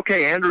 yeah,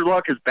 okay, Andrew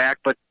Luck is back,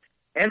 but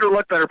Andrew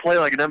Luck better play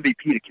like an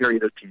MVP to carry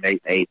this team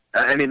 8-8.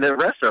 I mean, the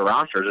rest of the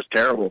roster is just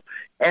terrible.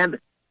 And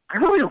I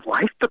really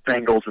liked the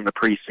Bengals in the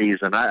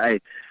preseason. I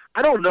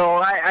don't know.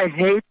 I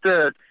hate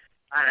the.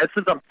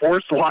 Since I'm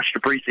forced to watch the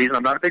preseason,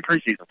 I'm not a big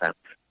preseason fan,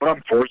 but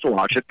I'm forced to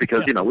watch it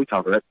because we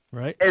cover it.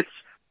 Right. It's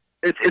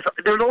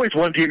there's always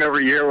one team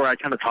every year where I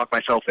kind of talk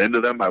myself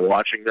into them by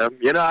watching them.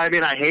 I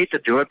mean, I hate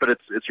to do it, but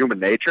it's human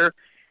nature.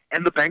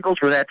 And the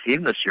Bengals were that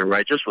team this year where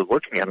I just was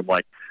looking at them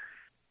like,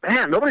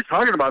 man, nobody's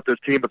talking about this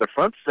team, but the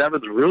front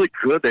seven's really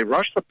good. They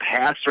rush the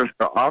passer.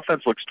 The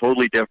offense looks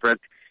totally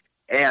different.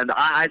 And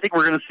I think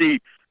we're going to see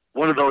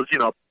one of those,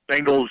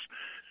 Bengals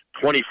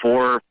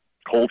 24,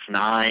 Colts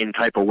 9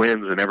 type of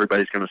wins, and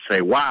everybody's going to say,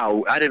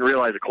 wow, I didn't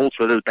realize the Colts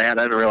were this bad.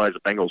 I didn't realize the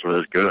Bengals were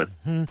this good.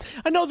 Mm-hmm.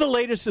 I know the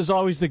latest is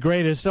always the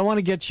greatest. I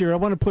want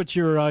to put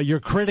your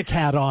critic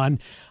hat on.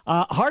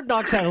 Hard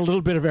Knocks had a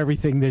little bit of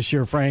everything this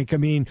year, Frank. I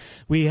mean,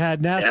 we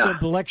had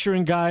Nassib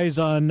lecturing guys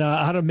on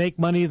how to make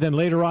money. Then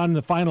later on in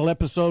the final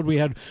episode, we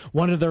had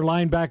one of their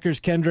linebackers,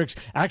 Kendricks,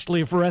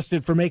 actually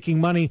arrested for making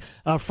money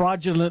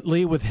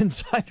fraudulently with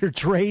insider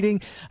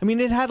trading. I mean,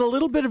 it had a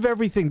little bit of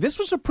everything. This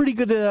was a pretty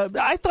good,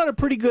 I thought a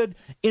pretty good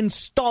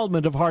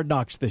installment of Hard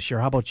Knocks this year.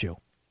 How about you?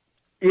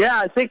 Yeah,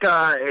 I think it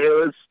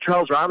was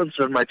Charles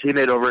Robinson, my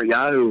teammate over at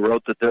Yahoo,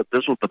 wrote that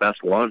this was the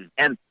best one.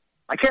 And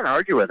I can't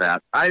argue with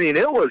that. I mean,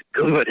 it was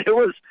good.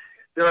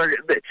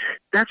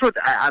 That's what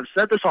I've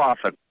said this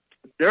often.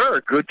 There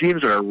are good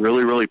teams that are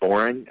really, really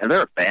boring, and there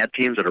are bad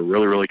teams that are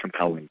really, really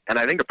compelling. And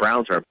I think the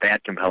Browns are a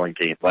bad, compelling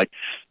team. Like,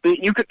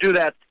 you could do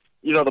that.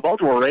 The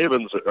Baltimore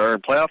Ravens are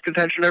in playoff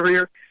contention every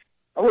year.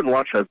 I wouldn't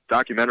watch a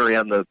documentary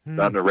on the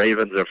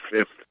Ravens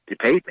if you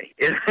paid me.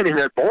 I mean,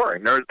 they're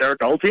boring. They're a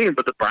dull team,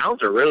 but the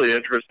Browns are really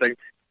interesting.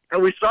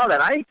 And we saw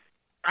that. I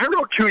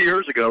wrote 2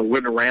 years ago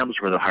when the Rams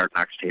were the Hard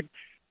Knocks team.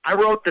 I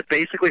wrote that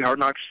basically Hard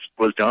Knocks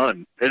was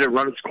done. It had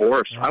run its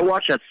course. Yeah. I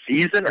watched that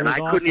season, and I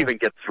couldn't even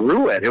get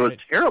through it. It was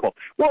terrible.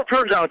 Well, it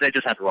turns out they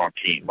just had the wrong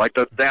team. Like,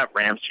 that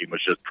Rams team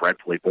was just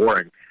dreadfully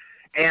boring.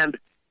 And,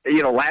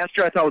 last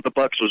year I thought the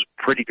Bucs was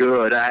pretty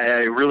good.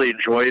 I really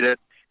enjoyed it.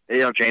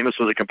 Jameis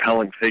was a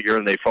compelling figure,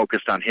 and they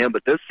focused on him.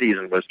 But this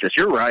season was just,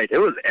 you're right, it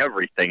was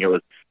everything. It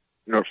was,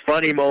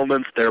 funny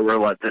moments. There were,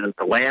 like, the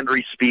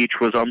Landry speech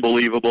was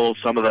unbelievable.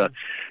 Some of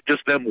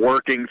just them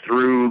working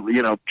through,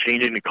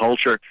 changing the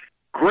culture.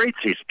 Great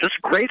season, just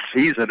a great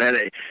season, and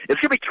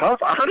it's going to be tough.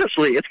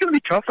 Honestly, it's going to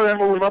be tough for them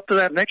to live up to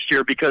that next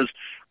year because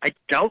I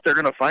doubt they're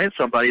going to find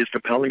somebody as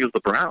compelling as the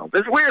Browns.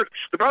 It's weird.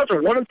 The Browns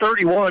are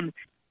 1-31,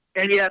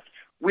 and yet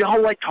we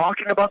all like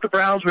talking about the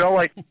Browns. We all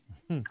like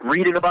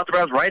reading about the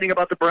Browns, writing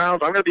about the Browns.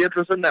 I'm going to be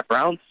interested in that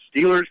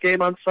Browns-Steelers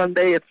game on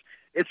Sunday.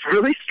 It's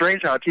really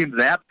strange how a team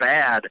that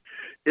bad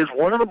is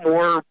one of the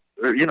more,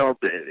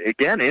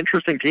 again,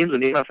 interesting teams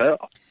in the NFL.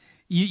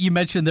 You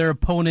mentioned their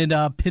opponent,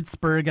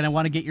 Pittsburgh, and I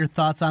want to get your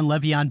thoughts on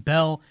Le'Veon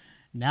Bell.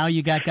 Now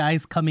you got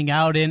guys coming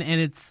out, and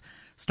it's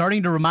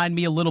starting to remind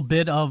me a little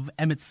bit of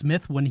Emmitt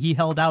Smith when he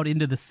held out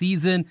into the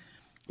season.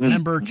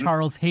 Remember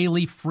Charles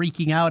Haley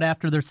freaking out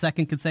after their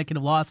second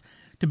consecutive loss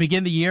to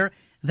begin the year.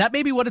 Is that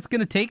maybe what it's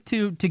going to take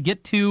to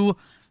get to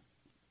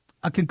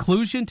a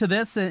conclusion to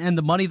this and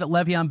the money that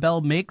Le'Veon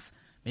Bell makes?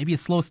 Maybe a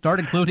slow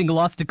start, including a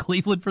loss to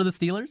Cleveland for the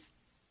Steelers?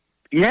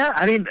 Yeah,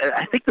 I mean,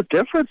 I think the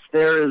difference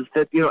there is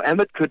that,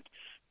 Emmitt could,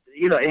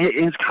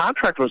 his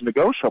contract was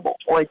negotiable.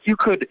 Like, you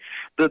could,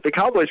 the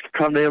Cowboys could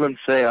come to him and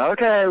say,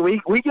 okay,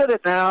 we get it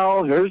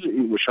now. Here's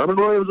Sherman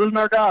Williams isn't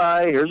our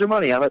guy. Here's your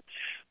money, Emmitt.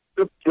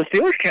 The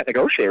Steelers can't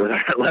negotiate with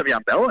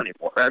Le'Veon Bell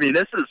anymore. I mean,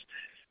 this is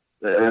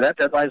that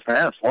deadline's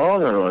passed.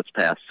 Long ago it's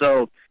passed.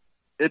 So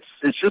it's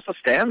just a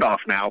standoff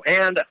now.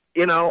 And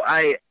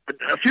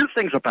a few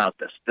things about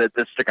this that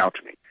stick out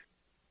to me.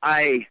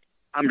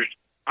 I'm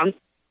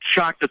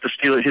shocked that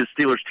his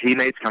Steelers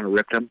teammates kind of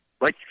ripped him.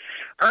 Like,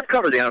 I've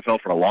covered the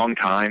NFL for a long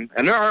time,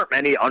 and there aren't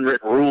many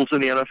unwritten rules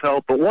in the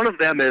NFL, but one of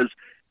them is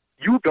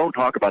you don't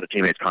talk about a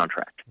teammate's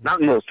contract.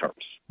 Not in those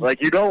terms.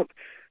 Like, you don't,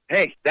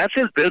 hey, that's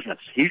his business.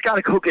 He's got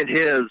to go get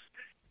his.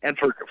 And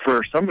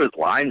for some of his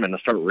linemen to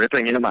start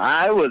ripping him,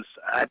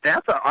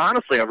 that's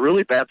honestly a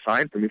really bad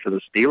sign for me for the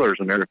Steelers,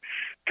 and they're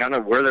kind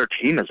of where their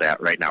team is at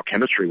right now,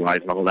 chemistry-wise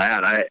and all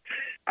that.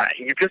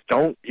 You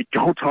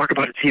don't talk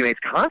about a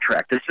teammate's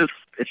contract. It's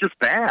just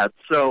bad.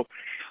 So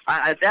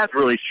that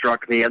really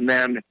struck me. And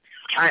then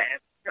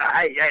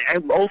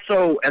I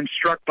also am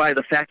struck by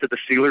the fact that the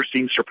Steelers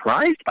seem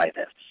surprised by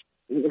this.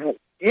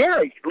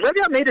 Yeah,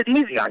 Le'Veon made it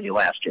easy on you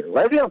last year.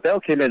 Le'Veon Bell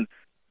came in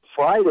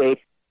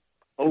Friday,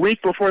 a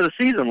week before the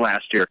season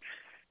last year,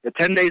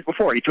 10 days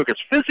before. He took his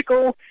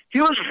physical.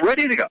 He was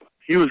ready to go.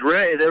 He was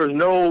ready.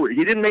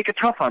 He didn't make it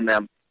tough on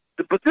them.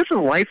 But this is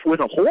life with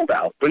a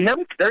holdout. But now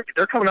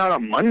they're coming out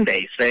on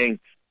Monday saying,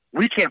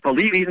 we can't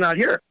believe he's not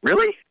here.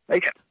 Really?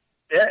 Like,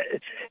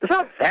 it's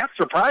not that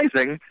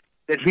surprising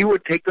that he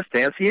would take the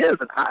stance he is.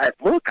 And I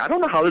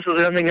don't know how this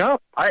is ending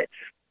up.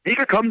 He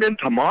could come in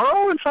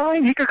tomorrow and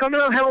sign. He could come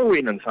in on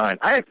Halloween and sign.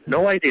 I have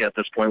no idea at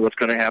this point what's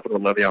going to happen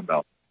with Le'Veon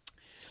Bell.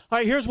 All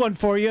right, here's one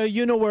for you.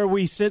 You know where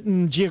we sit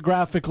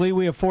geographically.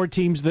 We have 4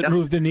 teams that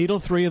move the needle,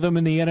 3 of them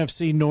in the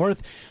NFC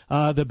North,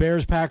 the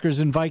Bears, Packers,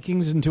 and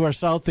Vikings, and to our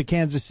south, the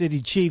Kansas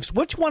City Chiefs.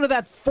 Which one of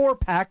that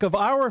 4-pack of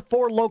our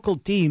 4 local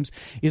teams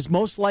is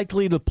most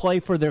likely to play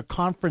for their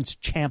conference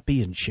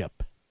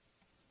championship?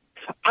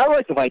 I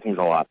like the Vikings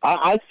a lot.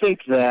 I think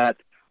that,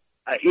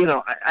 I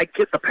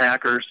get the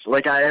Packers.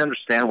 Like, I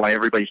understand why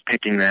everybody's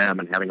picking them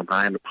and having them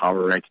high in the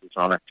power rankings and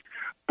all that.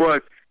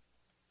 But,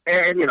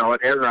 Aaron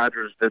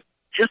Rodgers,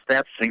 just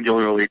that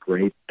singularly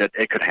great that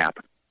it could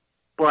happen.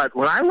 But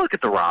when I look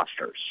at the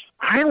rosters,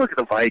 I look at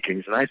the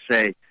Vikings and I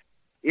say,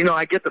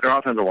 I get that their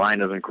offensive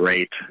line isn't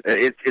great.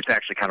 It's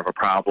actually kind of a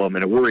problem,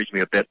 and it worries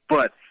me a bit.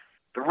 But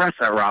the rest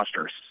of that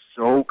roster is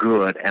so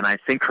good, and I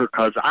think Kirk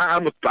Cousins.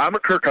 I'm a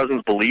Kirk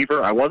Cousins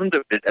believer. I wasn't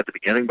at the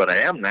beginning, but I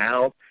am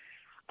now.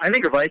 I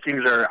think the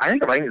Vikings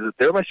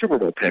they're my Super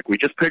Bowl pick. We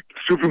just picked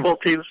Super Bowl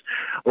teams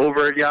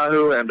over at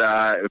Yahoo and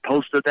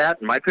posted that,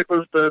 and my pick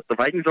was the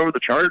Vikings over the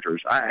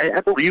Chargers.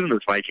 I believe in this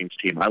Vikings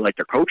team. I like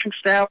their coaching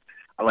staff.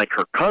 I like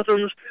Kirk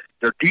Cousins.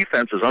 Their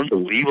defense is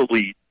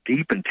unbelievably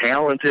deep and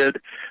talented.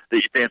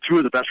 They have 2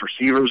 of the best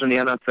receivers in the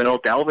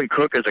NFL. Dalvin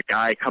Cook is a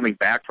guy coming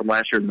back from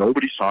last year.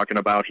 Nobody's talking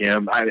about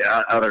him,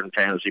 other than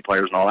fantasy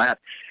players and all that.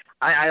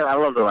 I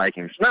love the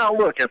Vikings. Now,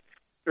 look, if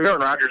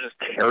Aaron Rodgers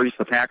just carries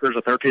the Packers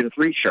a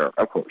 13-3, sure,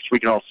 of course. We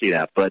can all see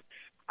that. But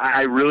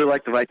I really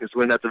like the Vikings to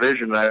win that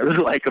division, and I really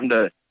like them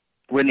to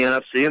win the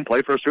NFC and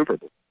play for a Super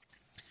Bowl.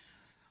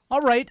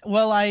 All right.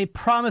 Well, I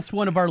promised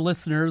one of our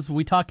listeners,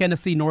 we talk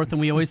NFC North,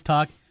 and we always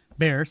talk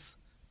Bears,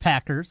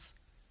 Packers,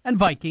 and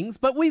Vikings,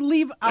 but we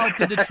leave out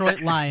the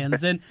Detroit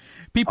Lions. And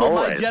people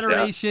my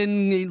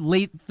generation,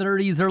 late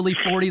 30s, early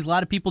 40s, a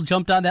lot of people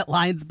jumped on that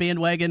Lions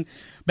bandwagon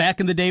back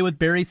in the day with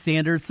Barry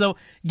Sanders. So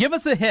give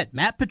us a hit.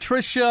 Matt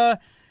Patricia,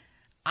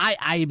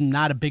 I'm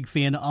not a big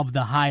fan of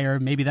the hire.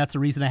 Maybe that's the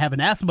reason I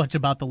haven't asked much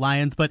about the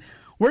Lions, but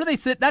where do they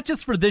sit, not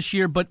just for this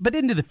year, but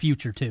into the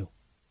future, too?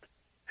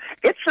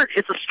 It's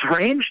a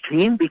strange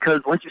team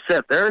because, like you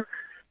said, they're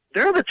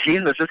the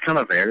team that's just kind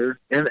of there.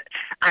 And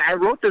I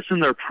wrote this in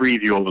their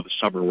preview over the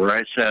summer where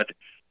I said,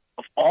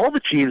 of all the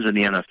teams in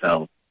the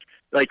NFL,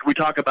 like we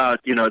talk about,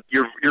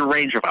 your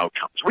range of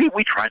outcomes.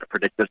 We try to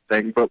predict this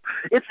thing, but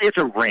it's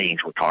a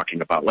range we're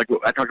talking about. Like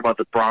I talked about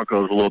the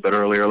Broncos a little bit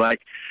earlier.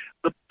 Like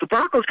the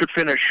Broncos could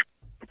finish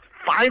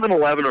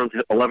 5-11 or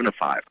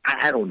 11-5.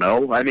 I don't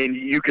know. I mean,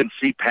 you can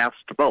see paths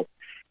to both.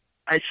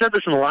 I said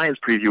this in the Lions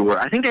preview where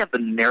I think they have the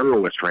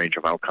narrowest range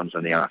of outcomes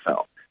in the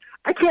NFL.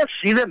 I can't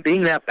see them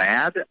being that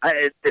bad.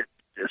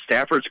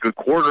 Stafford's a good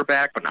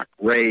quarterback, but not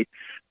great.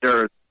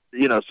 Their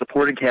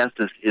supporting cast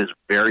is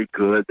very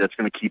good. That's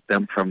going to keep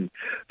them from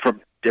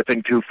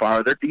dipping too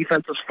far. Their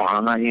defense is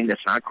fine.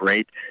 It's not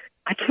great.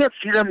 I can't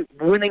see them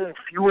winning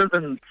fewer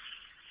than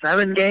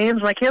 7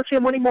 games. I can't see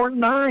them winning more than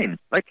 9.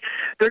 Like,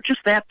 they're just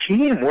that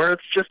team where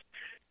it's just,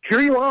 here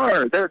you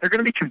are. They're going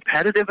to be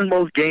competitive in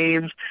most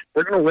games.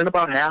 They're going to win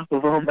about half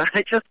of them.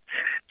 They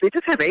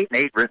just have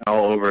 8-8 written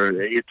all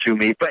over it to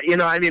me. But,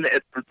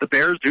 the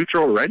Bears do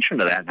throw a wrench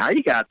into that. Now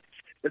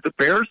if the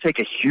Bears take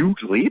a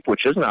huge leap,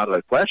 which isn't out of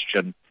the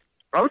question,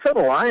 all of a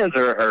sudden the Lions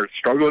are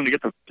struggling to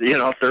get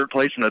the third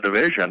place in the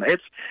division.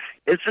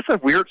 It's just a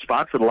weird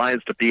spot for the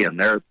Lions to be in.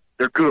 They're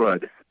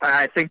good.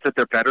 I think that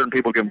they're better than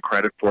people give them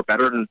credit for.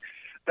 Better than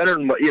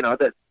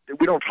that.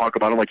 We don't talk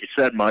about them like you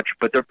said much,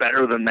 but they're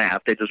better than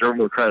that. They deserve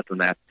more credit than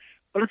that.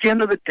 But at the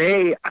end of the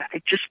day,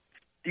 do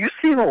you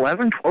see an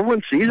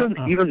 11-12-win season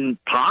even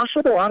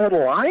possible out of the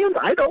Lions?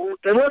 I don't,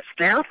 unless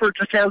Stafford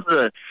just has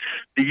the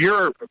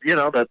year,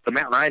 the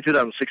Matt Ryan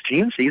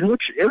 2016 season,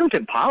 which isn't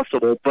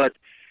impossible, but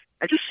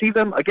I just see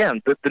them,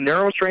 again, the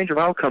narrowest range of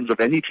outcomes of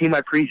any team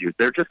I previewed.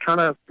 They're just kind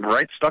of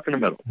right stuck in the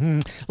middle.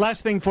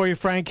 Last thing for you,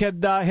 Frank.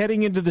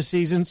 Heading into the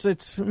season,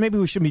 maybe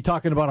we shouldn't be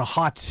talking about a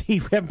hot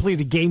seat. We haven't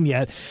played a game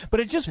yet. But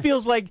it just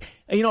feels like,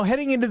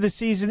 heading into the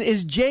season,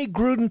 is Jay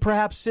Gruden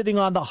perhaps sitting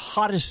on the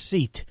hottest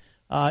seat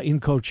in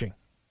coaching?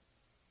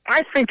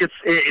 I think it's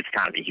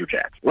got to be Hugh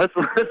Jackson. Let's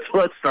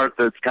start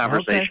this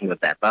conversation with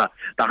that. The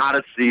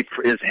hottest seat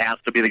has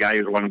to be the guy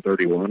who's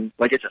 1-31.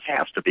 Like, it just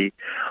has to be.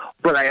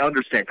 But I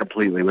understand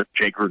completely with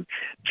Jay Gruden.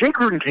 Jay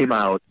Gruden came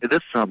out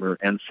this summer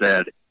and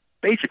said,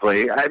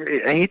 basically,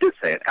 and he did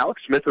say it,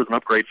 Alex Smith is an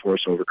upgrade for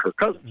us over Kirk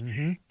Cousins.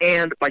 Mm-hmm.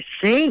 And by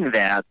saying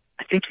that,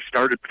 I think he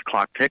started the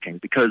clock ticking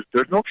because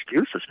there's no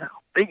excuses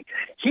now.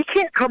 He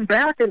can't come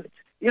back and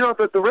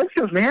the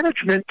Redskins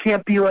management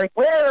can't be like,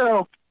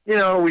 well,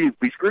 we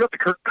screwed up the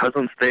Kirk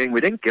Cousins thing.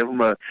 We didn't give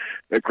him a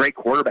great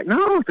quarterback.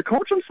 No, the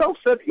coach himself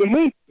said,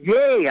 hey,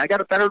 yay, I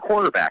got a better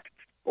quarterback.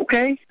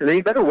 Okay, then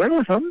you better win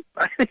with him.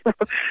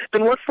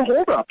 Then what's the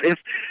holdup? If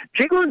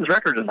Jay Gordon's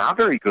record is not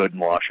very good in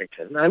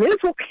Washington, I mean,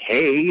 it's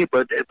okay,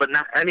 but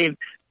not. I mean,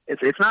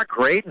 it's not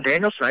great. And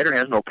Daniel Snyder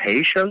has no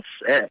patience.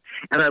 And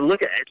I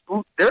look at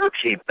they're a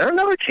team. They're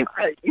another team.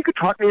 You could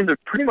talk me into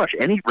pretty much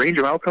any range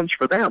of outcomes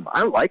for them.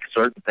 I like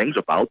certain things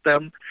about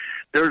them.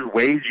 There's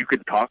ways you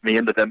can talk me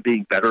into them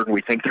being better than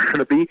we think they're going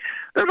to be.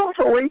 There's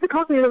also a way you can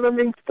talk me into them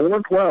being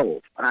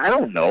 4-12. I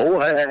don't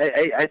know.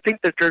 I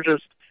think that they're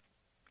just.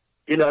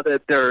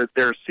 That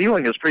their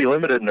ceiling is pretty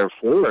limited and their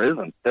floor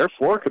isn't. Their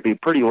floor could be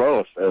pretty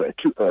low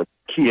if a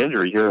key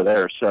injury here or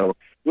there. So,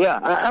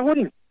 yeah,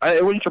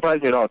 it wouldn't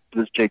surprise me at all if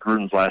this is Jay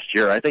Gruden's last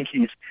year. I think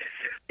he's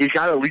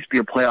got to at least be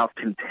in playoff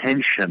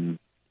contention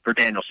for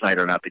Daniel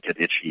Snyder not to get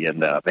itchy and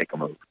make a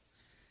move.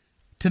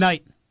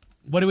 Tonight,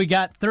 what do we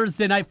got?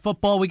 Thursday Night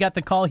Football. We got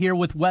the call here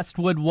with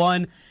Westwood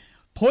 1.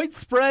 Point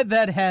spread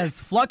that has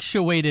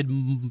fluctuated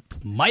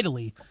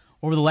mightily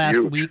over the last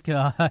week.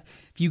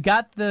 If you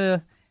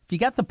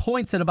got the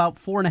points at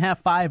about 4.5,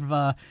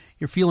 5,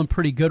 you're feeling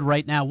pretty good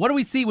right now. What do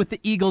we see with the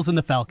Eagles and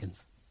the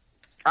Falcons?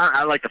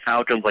 I like the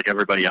Falcons like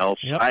everybody else.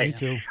 Yep, me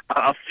too.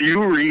 A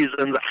few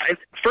reasons.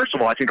 First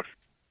of all, I think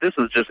this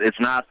is it's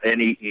not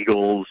any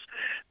Eagles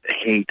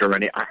hate or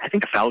any. I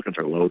think the Falcons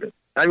are loaded.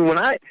 I mean,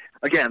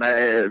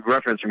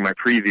 referencing my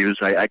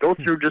previews, I go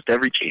through just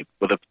every team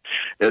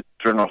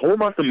during the whole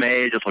month of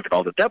May, just look at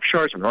all the depth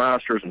charts and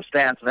rosters and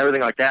stats and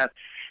everything like that.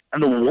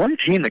 And the one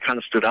team that kind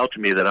of stood out to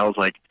me that I was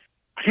like,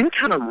 I didn't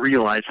kind of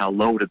realize how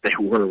loaded they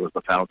were with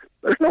the Falcons.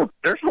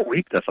 There's no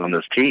weakness on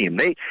this team.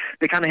 They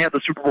kind of had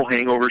the Super Bowl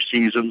hangover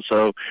season,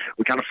 so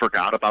we kind of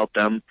forgot about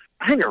them.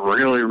 I think they're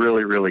really,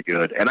 really, really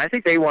good, and I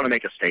think they want to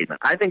make a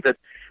statement. I think that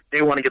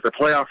they want to get their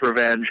playoff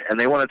revenge, and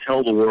they want to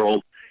tell the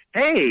world,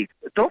 hey,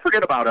 don't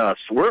forget about us.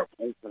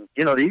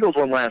 The Eagles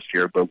won last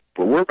year, but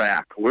we're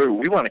back.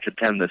 We want to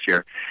contend this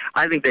year.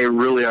 I think they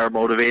really are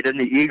motivated,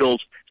 and the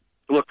Eagles,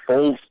 look,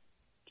 Foles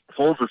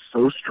is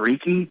so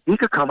streaky, he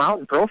could come out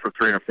and throw for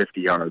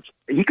 350 yards.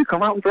 He could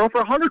come out and throw for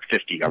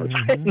 150 yards.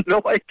 I have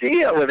no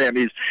idea with him.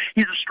 He's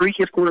the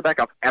streakiest quarterback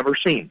I've ever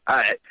seen.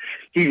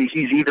 He's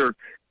either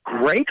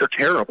great or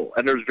terrible,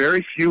 and there's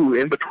very few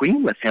in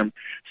between with him.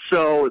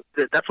 So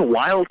that's a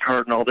wild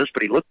card and all this,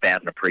 but he looked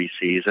bad in the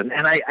preseason.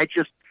 And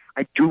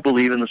I do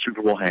believe in the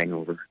Super Bowl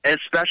hangover,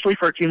 especially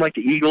for a team like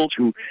the Eagles,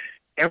 who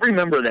every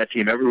member of that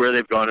team, everywhere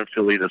they've gone in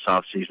Philly this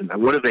offseason,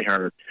 what have they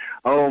heard?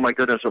 Oh, my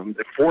goodness,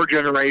 4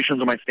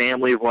 generations of my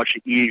family have watched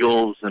the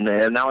Eagles, and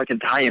now I can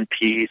die in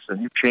peace,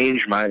 and you've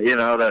changed my,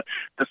 the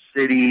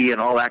city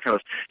and all that kind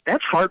of stuff.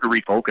 That's hard to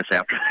refocus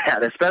after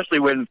that, especially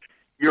when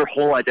your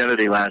whole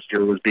identity last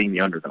year was being the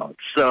underdog.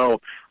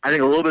 So I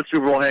think a little bit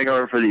Super Bowl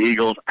hangover for the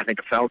Eagles. I think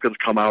the Falcons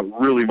come out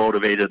really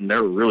motivated, and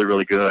they're really,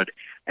 really good.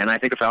 And I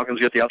think the Falcons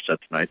get the upset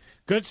tonight.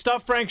 Good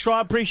stuff, Frank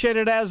Schwab. Appreciate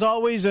it as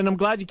always, and I'm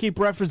glad you keep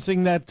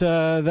referencing that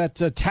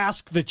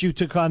task that you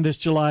took on this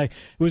July. It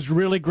was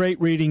really great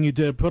reading. You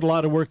did put a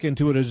lot of work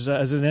into it as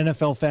an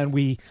NFL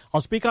fan.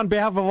 I'll speak on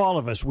behalf of all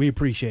of us. We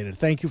appreciate it.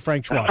 Thank you,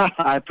 Frank Schwab.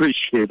 I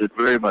appreciate it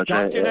very much.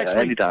 Talk to you next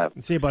week.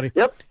 Anytime. See you, buddy.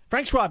 Yep.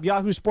 Frank Schwab,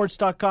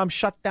 YahooSports.com,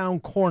 Shutdown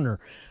Corner.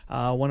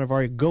 One of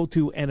our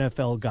go-to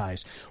NFL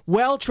guys.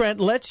 Well, Trent,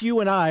 let's you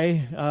and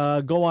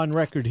I go on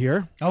record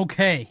here.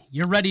 Okay,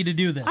 you're ready to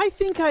do this. I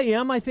think I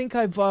am. I think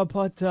I've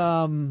put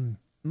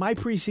my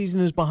preseason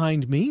is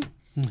behind me.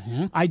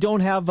 Mm-hmm. I don't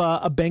have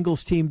a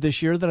Bengals team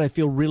this year that I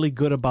feel really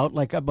good about.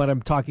 Like what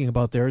I'm talking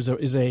about there is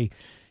a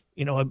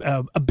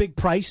big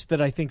price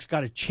that I think's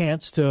got a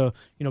chance to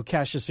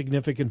cash a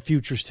significant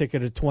futures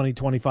ticket at 20,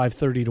 25,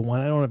 30 to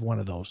 1. I don't have one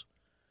of those.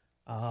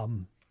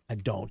 I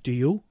don't. Do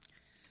you?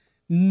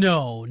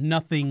 No,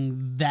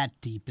 nothing that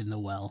deep in the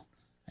well.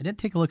 I did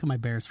take a look at my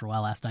Bears for a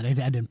while last night. I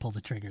didn't pull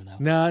the trigger, though.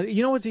 Now,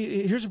 you know what?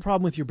 Here's the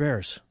problem with your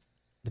Bears.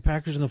 The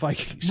Packers and the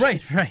Vikings.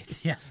 Right,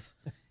 yes.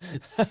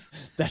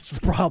 That's the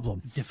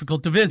problem.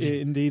 Difficult division.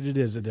 Indeed, it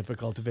is a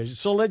difficult division.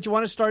 So, do you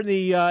want to start in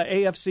the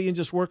AFC and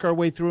just work our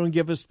way through and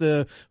give us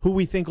who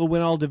we think will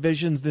win all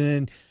divisions?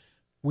 Then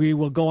we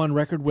will go on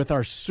record with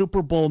our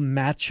Super Bowl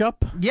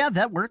matchup. Yeah,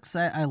 that works.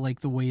 I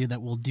like the way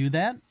that we'll do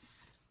that.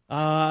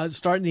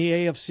 Starting the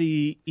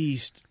AFC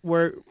East,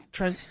 where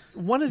Trent,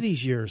 one of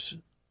these years,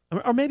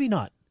 or maybe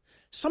not,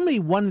 somebody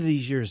one of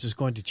these years is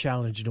going to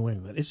challenge New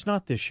England. It's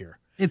not this year.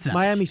 It's not.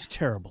 Miami's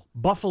terrible.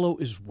 Buffalo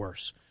is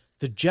worse.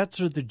 The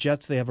Jets are the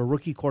Jets. They have a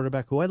rookie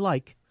quarterback who I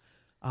like.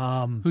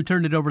 Who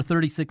turned it over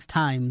 36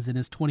 times in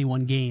his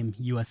 21-game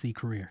USC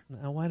career.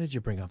 Now, why did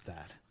you bring up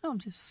that? Oh,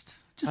 just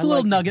a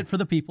little nugget for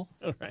the people.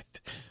 All right.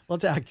 Well,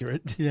 it's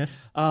accurate.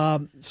 Yes.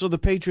 So the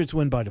Patriots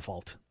win by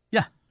default.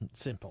 Yeah.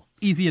 Simple.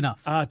 Easy enough.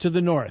 To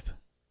the north,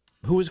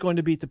 who is going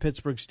to beat the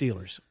Pittsburgh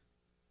Steelers?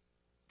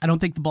 I don't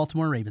think the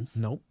Baltimore Ravens.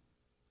 Nope.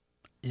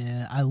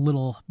 A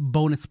little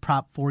bonus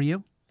prop for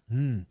you.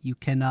 You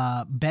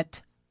can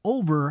bet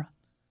over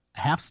a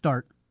half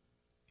start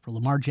for for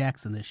Lamar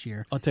Jackson this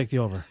year. I'll take the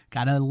over.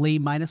 Got to lay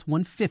minus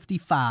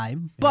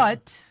 155,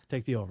 but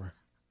take the over.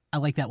 I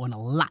like that one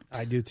a lot.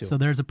 I do too. So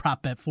there's a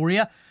prop bet for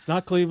you. It's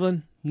not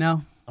Cleveland.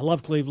 No. I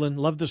love Cleveland.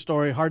 Love the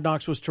story. Hard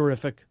Knocks was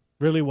terrific.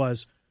 Really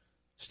was.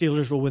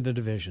 Steelers will win the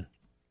division.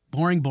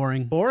 Boring.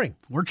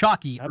 We're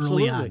chalky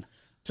Absolutely. early on.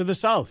 To the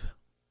south.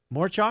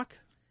 More chalk?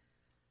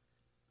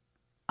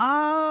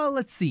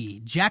 Let's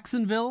see.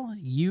 Jacksonville,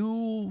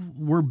 you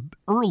were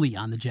early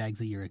on the Jags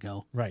a year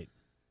ago. Right.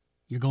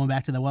 You're going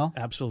back to the well?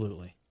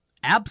 Absolutely.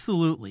 Can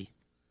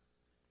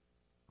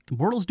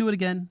Bortles do it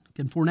again?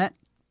 Can Fournette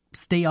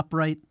stay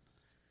upright?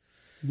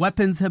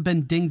 Weapons have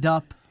been dinged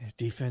up. That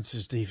defense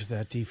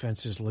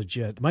is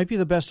legit. Might be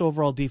the best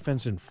overall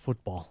defense in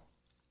football.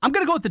 I'm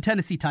going to go with the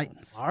Tennessee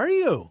Titans. Are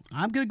you?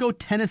 I'm going to go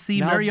Tennessee.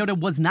 Now, Mariota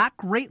was not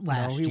great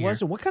last year. No, he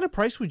wasn't. What kind of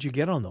price would you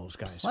get on those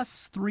guys?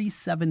 Plus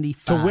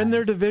 375. To win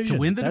their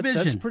division. Division.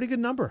 That's a pretty good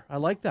number. I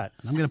like that.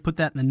 And I'm going to put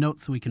that in the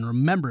notes so we can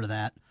remember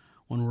that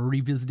when we're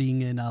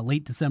revisiting in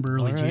late December,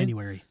 early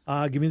January.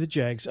 Give me the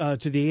Jags. To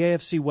the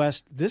AFC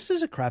West, this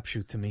is a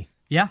crapshoot to me.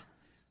 Yeah.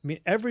 I mean,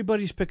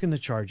 everybody's picking the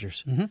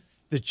Chargers. Mm-hmm.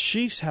 The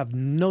Chiefs have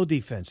no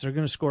defense. They're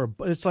going to score.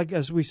 It's like,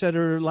 as we said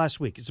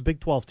last week, it's a Big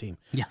 12 team.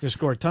 Yes. They're going to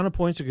score a ton of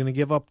points. They're going to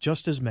give up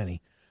just as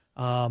many.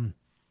 I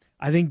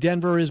think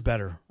Denver is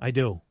better. I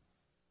do.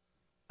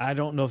 I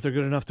don't know if they're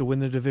good enough to win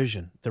the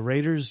division. The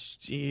Raiders,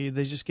 they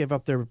just gave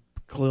up their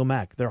Khalil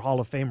Mack, their Hall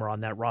of Famer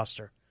on that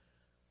roster.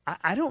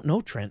 I don't know,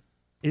 Trent.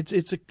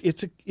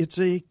 It's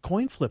a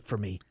coin flip for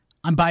me.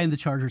 I'm buying the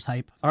Chargers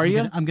hype. Are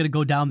you? I'm going to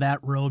go down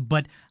that road,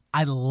 but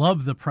I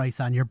love the price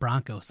on your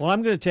Broncos. Well,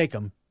 I'm going to take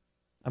them.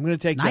 I'm going to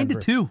take 9 to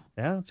 2.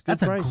 Yeah, it's a good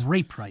price. That's a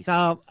great price.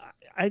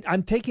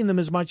 I'm taking them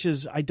as much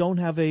as I don't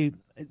have I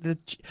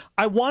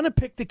want to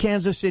pick the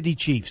Kansas City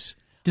Chiefs.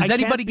 Does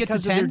anybody get to 10?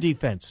 Because of their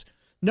defense.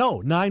 No,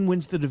 9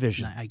 wins the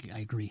division. I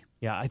agree.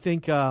 Yeah, I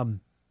think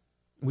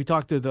we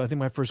talked to I think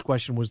my first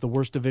question was the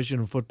worst division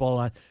in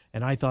football,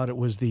 and I thought it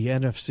was the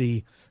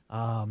NFC.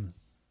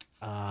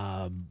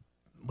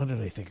 What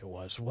did I think it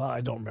was? Well, I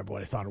don't remember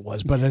what I thought it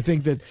was, but I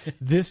think that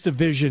this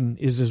division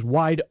is as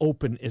wide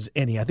open as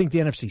any. I think the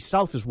NFC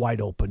South is wide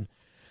open,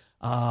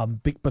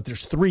 but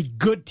there's 3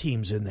 good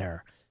teams in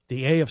there.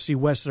 The AFC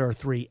West, there are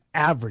 3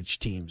 average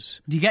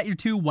teams. Do you got your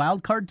 2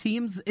 wild card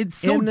teams? It's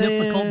so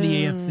difficult in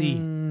the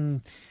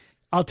AFC.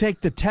 I'll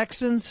take the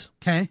Texans.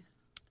 Okay.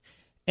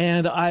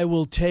 And I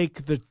will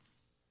take the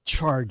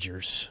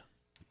Chargers.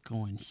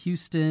 Going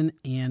Houston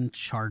and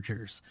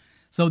Chargers.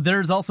 So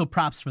there's also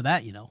props for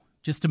that,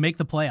 just to make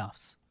the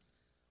playoffs.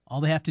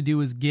 All they have to do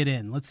is get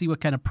in. Let's see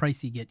what kind of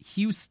price you get.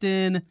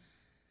 Houston,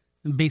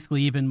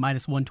 basically even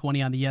minus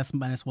 120 on the yes,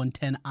 minus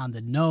 110 on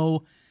the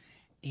no.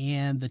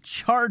 And the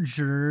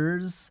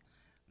Chargers,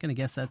 I'm going to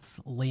guess that's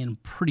laying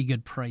pretty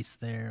good price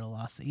there.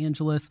 Los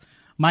Angeles,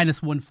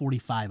 minus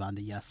 145 on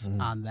the yes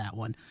on that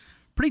one.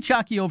 Pretty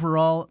chalky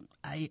overall.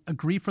 I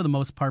agree for the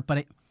most part,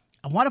 but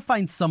I want to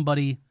find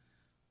somebody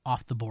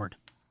off the board.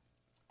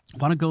 I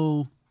want to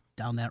go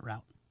down that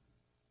route.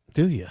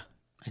 Do you?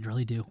 I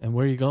really do. And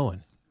where are you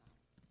going?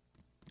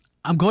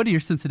 I'm going to your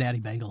Cincinnati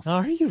Bengals.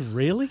 Are you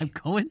really? I'm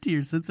going to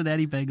your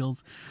Cincinnati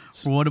Bengals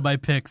for one of my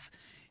picks.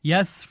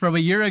 Yes, from a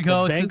year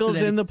ago. The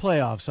Bengals in the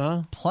playoffs,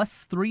 huh?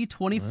 Plus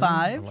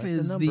 325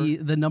 is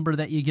the number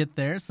that you get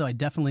there, so I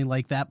definitely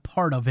like that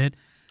part of it.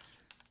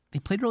 They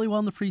played really well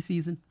in the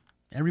preseason.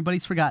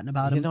 Everybody's forgotten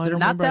about them. They're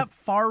not that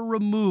far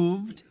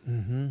removed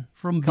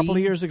from a couple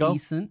of years ago.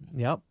 Decent.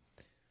 Yep.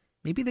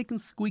 Maybe they can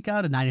squeak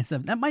out a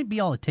 9-7. That might be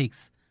all it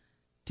takes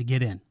to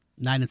get in.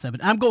 9-7.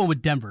 I'm going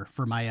with Denver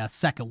for my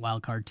second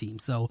wild card team.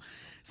 So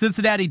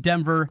Cincinnati,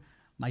 Denver,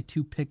 my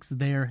 2 picks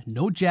there.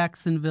 No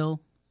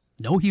Jacksonville,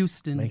 no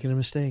Houston. Making a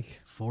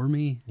mistake for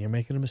me. You're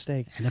making a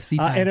mistake. NFC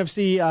time.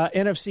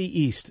 NFC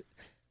East.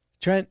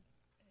 Trent,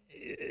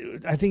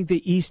 I think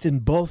the East in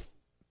both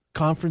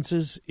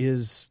conferences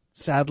is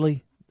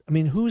sadly. I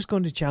mean, who's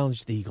going to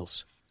challenge the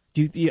Eagles?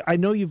 I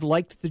know you've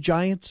liked the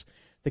Giants,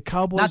 the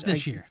Cowboys. Not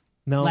this year.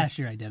 No. Last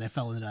year I did. I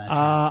fell into that.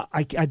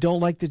 I don't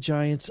like the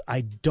Giants.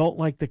 I don't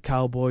like the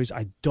Cowboys.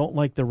 I don't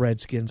like the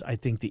Redskins. I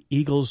think the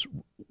Eagles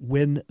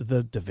win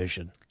the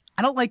division.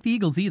 I don't like the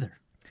Eagles either.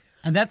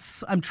 And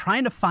I'm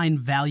trying to find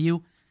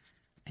value.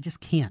 I just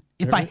can't.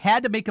 If I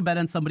had to make a bet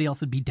on somebody else,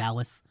 it'd be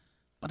Dallas.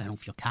 But I don't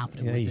feel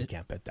confident with it. You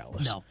can't bet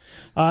Dallas. No.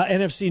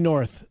 NFC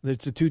North.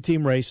 It's a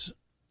 2-team race.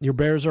 Your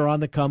Bears are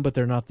on the come, but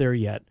they're not there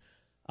yet.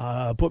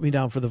 Put me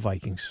down for the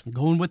Vikings. I'm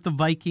going with the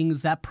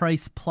Vikings. That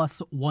price plus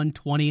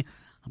 120.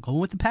 I'm going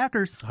with the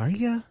Packers. Are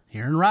you?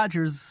 Aaron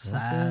Rodgers.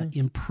 Okay.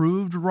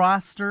 Improved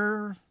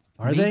roster.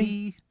 Are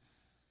they?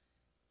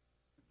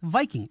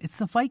 Viking. It's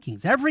the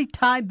Vikings. Every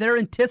time they're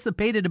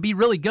anticipated to be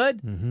really good,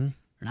 they're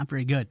not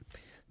very good.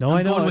 No,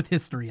 I know. I'm going with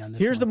history on this.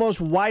 Here's the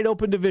most wide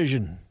open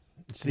division.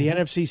 It's the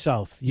NFC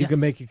South. You can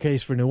make a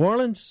case for New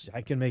Orleans.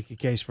 I can make a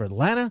case for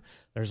Atlanta.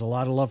 There's a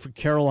lot of love for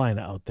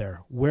Carolina out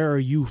there. Where are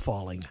you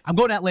falling? I'm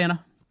going to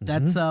Atlanta.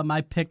 That's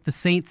my pick. The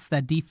Saints,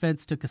 that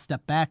defense took a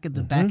step back in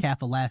the back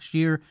half of last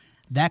year.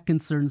 That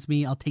concerns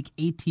me. I'll take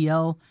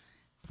ATL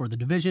for the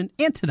division.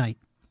 And tonight,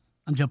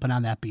 I'm jumping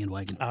on that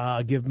bandwagon.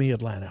 Give me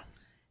Atlanta.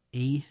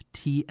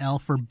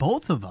 ATL for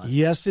both of us.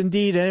 Yes,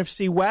 indeed.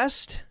 NFC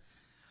West.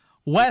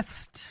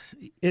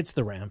 It's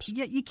the Rams.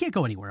 Yeah, you can't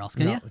go anywhere else,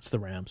 can you? No, it's the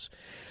Rams.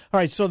 All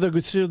right, so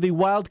the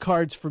wild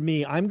cards for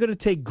me, I'm going to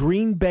take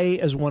Green Bay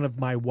as one of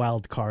my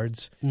wild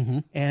cards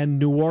and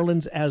New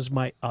Orleans as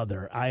my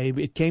other.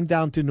 It came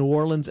down to New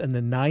Orleans and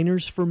the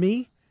Niners for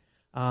me.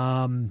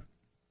 And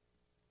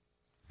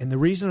the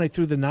reason I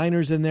threw the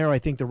Niners in there, I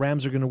think the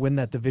Rams are going to win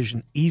that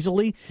division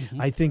easily.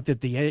 I think that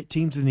the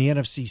teams in the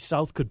NFC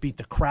South could beat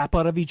the crap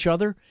out of each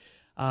other.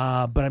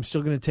 But I'm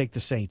still going to take the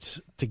Saints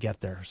to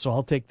get there. So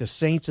I'll take the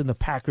Saints and the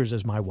Packers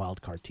as my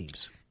wild card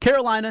teams.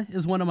 Carolina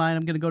is one of mine.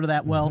 I'm going to go to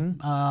that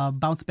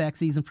bounce back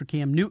season for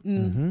Cam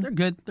Newton. They're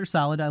good. They're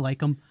solid. I like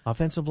them.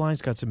 Offensive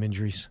line's got some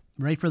injuries.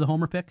 Ready for the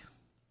homer pick?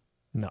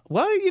 No.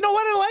 Well, you know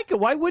what? I like it.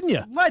 Why wouldn't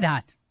you? Why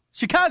not?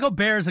 Chicago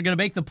Bears are going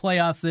to make the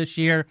playoffs this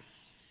year.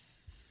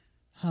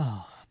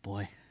 Oh,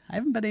 boy. I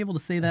haven't been able to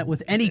say that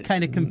with any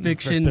kind of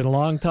conviction. It's been a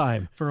long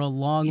time. For a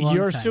long time.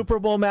 Your Super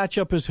Bowl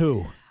matchup is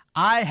who?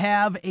 I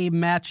have a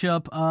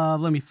matchup of,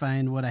 let me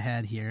find what I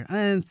had here.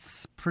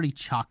 It's pretty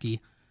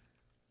chalky.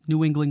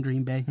 New England,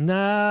 Green Bay.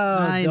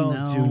 No,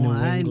 don't do New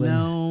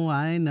England.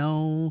 I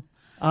know.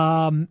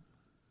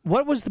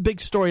 What was the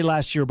big story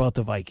last year about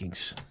the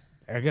Vikings?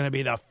 They're going to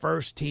be the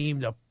first team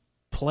to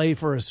play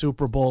for a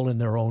Super Bowl in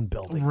their own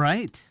building.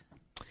 Right.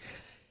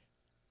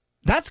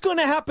 That's going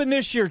to happen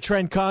this year,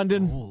 Trent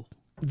Condon. Oh.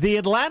 The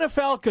Atlanta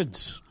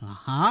Falcons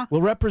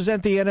will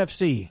represent the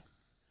NFC.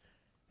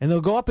 And they'll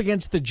go up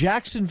against the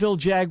Jacksonville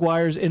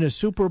Jaguars in a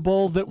Super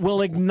Bowl that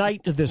will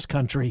ignite this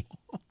country.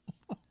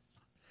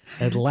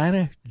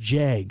 Atlanta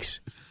Jags.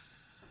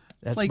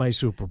 That's like, my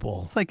Super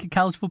Bowl. It's like a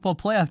college football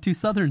playoff, 2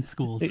 Southern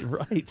schools.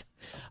 Right.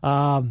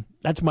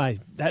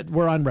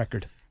 We're on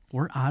record.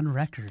 We're on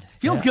record.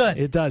 Feels good.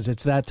 It does.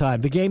 It's that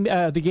time. The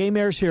game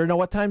airs here. Now,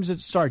 what time does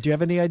it start? Do you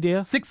have any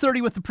idea?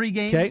 6:30 with the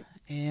pregame. Okay.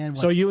 And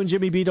so you and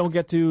Jimmy B don't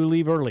get to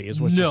leave early,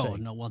 is what you're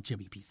saying? No. Well,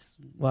 Jimmy B's.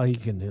 Well, he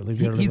can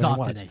leave early. He's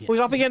off today. Yeah. Well,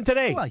 he's off again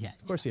today. Well, yeah.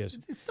 Of course he is.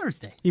 It's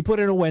Thursday. He put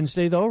in a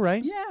Wednesday, though,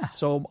 right? Yeah.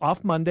 So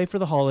off Monday for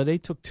the holiday.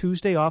 Took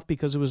Tuesday off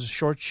because it was a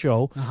short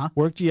show.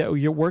 Worked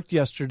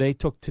yesterday.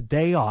 Took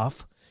today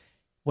off.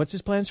 What's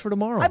his plans for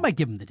tomorrow? I might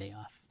give him the day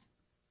off.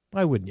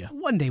 Why wouldn't you?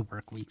 1 day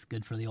work week's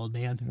good for the old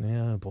man.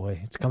 Yeah, boy.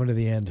 It's coming to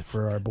the end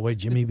for our boy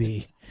Jimmy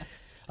B.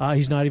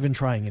 He's not even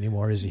trying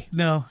anymore, is he?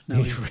 No,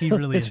 he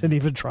really isn't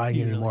even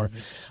trying anymore.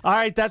 Really All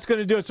right, that's going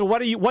to do it. So what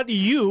do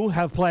you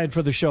have planned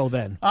for the show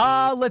then?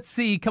 Let's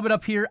see. Coming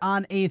up here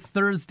on a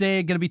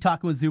Thursday, going to be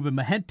talking with Zubin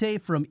Mehenti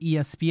from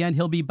ESPN.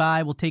 He'll be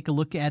by. We'll take a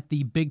look at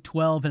the Big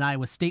 12 and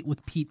Iowa State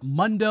with Pete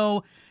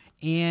Mundo.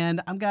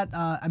 And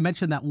I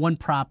mentioned that one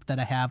prop that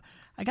I have.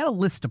 I got a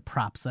list of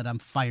props that I'm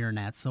firing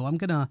at, so I'm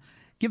going to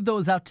give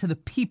those out to the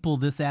people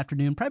this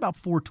afternoon, probably about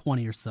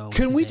 4:20 or so.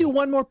 Can we do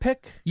one more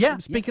pick? Yeah.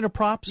 Speaking of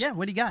props? Yeah,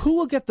 what do you got? Who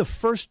will get the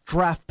first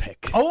draft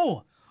pick?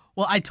 Oh,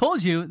 well, I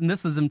told you, and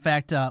this is, in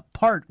fact, a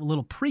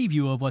little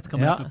preview of what's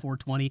coming up at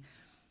 4:20.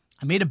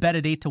 I made a bet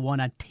at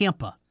 8-1 on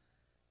Tampa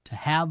to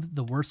have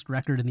the worst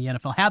record in the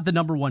NFL. Have the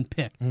number 1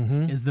 pick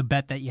is the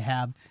bet that you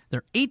have.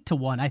 They're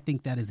 8-1. I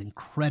think that is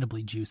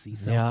incredibly juicy.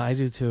 So yeah, I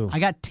do too. I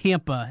got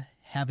Tampa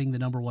having the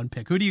number 1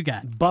 pick. Who do you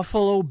got?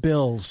 Buffalo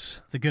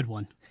Bills. It's a good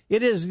one.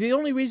 It is. The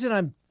only reason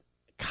I'm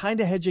kind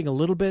of hedging a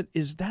little bit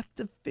is that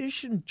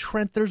division,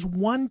 Trent. There's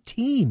one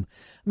team.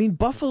 I mean,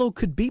 Buffalo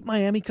could beat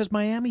Miami because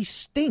Miami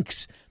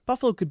stinks.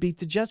 Buffalo could beat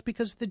the Jets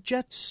because the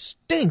Jets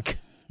stink.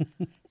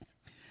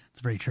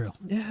 It's very true.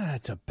 Yeah,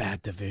 it's a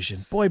bad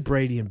division. Boy,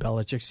 Brady and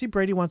Belichick. See,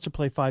 Brady wants to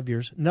play 5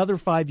 years. Another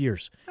 5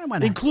 years. Why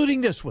not? Including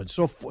this one.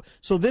 So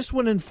this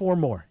one and 4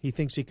 more he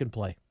thinks he can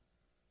play.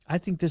 I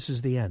think this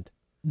is the end.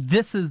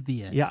 This is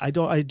the end. Yeah, I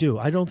do.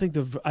 I don't think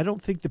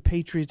the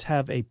Patriots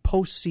have a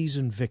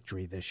postseason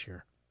victory this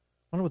year.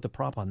 I wonder what the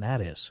prop on that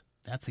is.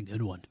 That's a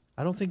good one.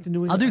 I don't think the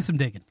New England. I'll do some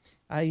digging.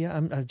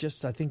 I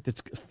think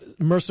that's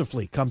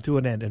mercifully come to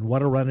an end, and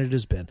what a run it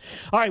has been.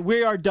 All right,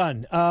 we are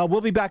done.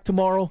 We'll be back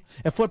tomorrow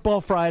at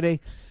Football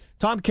Friday.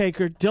 Tom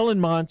Kakert, Dylan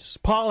Montz,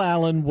 Paul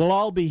Allen will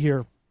all be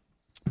here.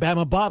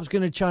 Bama Bob's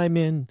going to chime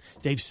in.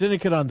 Dave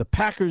Sinekat on the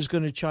Packers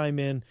going to chime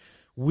in.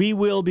 We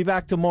will be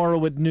back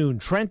tomorrow at noon.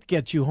 Trent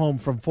gets you home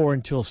from 4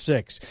 until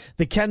 6.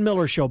 The Ken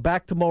Miller Show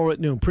back tomorrow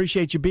at noon.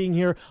 Appreciate you being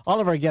here. All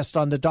of our guests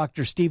on the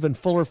Dr. Stephen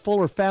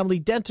Fuller Family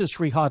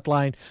Dentistry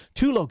Hotline.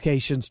 2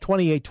 locations,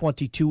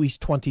 2822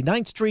 East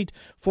 29th Street,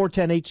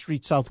 410 8th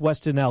Street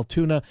Southwest in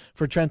Altoona.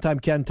 For Trent, I'm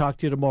Ken. Talk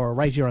to you tomorrow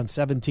right here on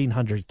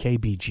 1700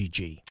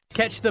 KBGG.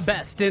 Catch the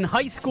best in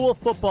high school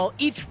football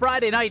each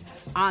Friday night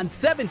on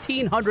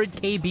 1700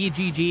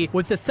 KBGG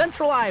with the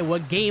Central Iowa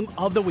Game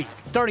of the Week,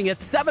 starting at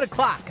 7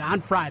 o'clock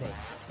on Fridays.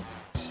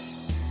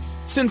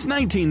 Since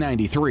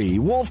 1993,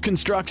 Wolf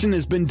Construction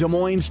has been Des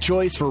Moines'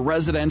 choice for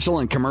residential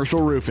and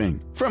commercial roofing.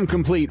 From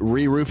complete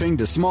re-roofing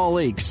to small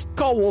leaks,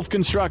 call Wolf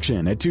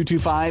Construction at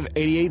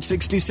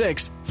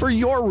 225-8866 for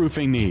your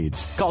roofing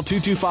needs. Call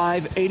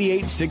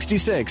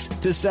 225-8866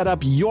 to set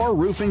up your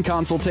roofing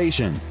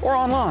consultation or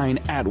online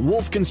at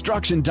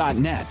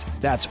wolfconstruction.net.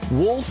 That's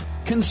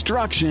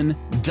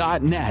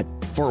wolfconstruction.net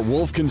for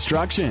Wolf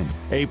Construction.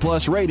 A+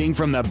 rating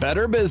from the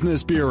Better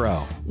Business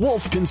Bureau.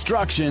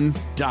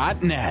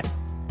 wolfconstruction.net.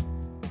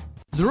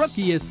 The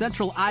Rookie is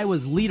Central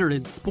Iowa's leader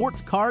in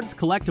sports cards,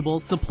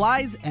 collectibles,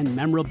 supplies, and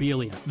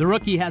memorabilia. The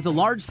Rookie has a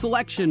large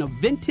selection of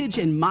vintage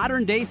and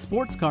modern-day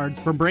sports cards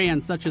from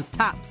brands such as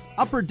Topps,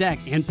 Upper Deck,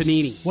 and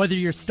Panini. Whether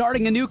you're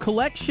starting a new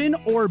collection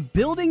or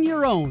building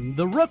your own,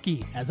 The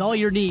Rookie has all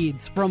your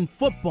needs from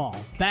football,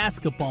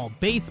 basketball,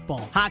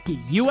 baseball, hockey,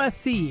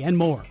 UFC, and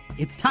more.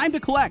 It's time to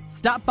collect.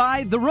 Stop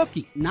by The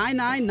Rookie,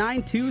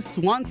 9992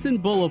 Swanson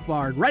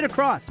Boulevard, right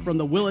across from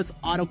the Willis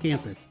Auto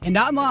Campus, and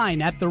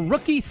online at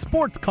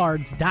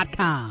therookiesportscards.com.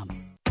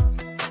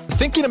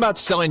 Thinking about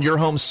selling your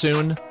home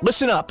soon?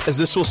 Listen up, as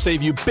this will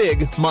save you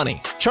big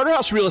money.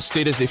 Charterhouse Real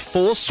Estate is a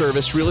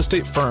full-service real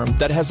estate firm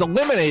that has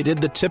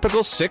eliminated the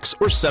typical 6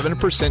 or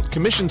 7%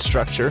 commission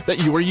structure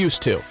that you are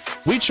used to.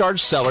 We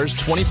charge sellers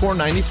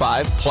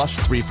 $24.95 plus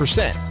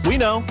 3%. We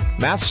know,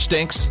 math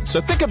stinks, so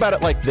think about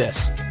it like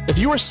this. If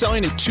you were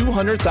selling a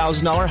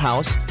 $200,000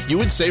 house, you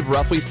would save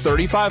roughly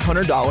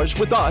 $3,500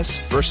 with us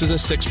versus a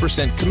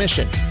 6%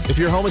 commission. If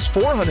your home is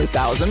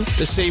 $400,000,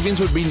 the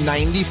savings would be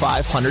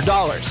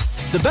 $9,500.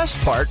 The best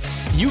part,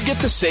 you get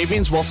the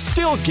savings while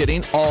still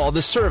getting all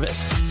the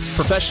service.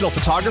 Professional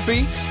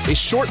photography, a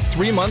short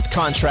 3-month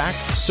contract,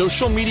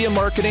 social media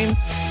marketing,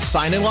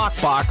 sign and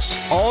lockbox,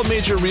 all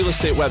major real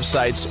estate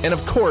websites, and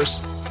of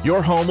course,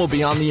 your home will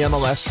be on the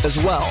MLS as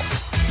well.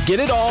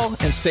 Get it all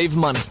and save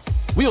money.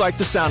 We like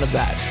the sound of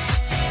that.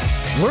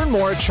 Learn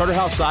more at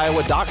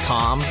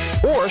charterhouseiowa.com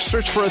or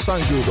search for us on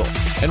Google.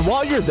 And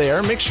while you're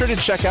there, make sure to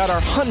check out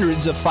our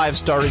hundreds of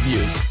 5-star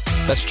reviews.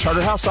 That's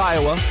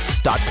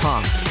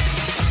charterhouseiowa.com.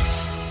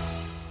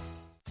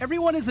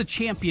 Everyone is a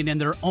champion in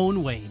their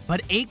own way,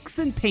 but aches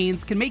and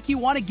pains can make you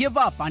want to give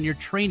up on your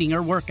training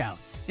or workouts.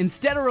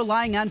 Instead of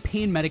relying on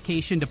pain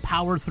medication to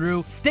power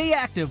through, stay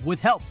active with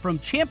help from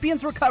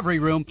Champions Recovery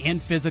Room and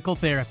Physical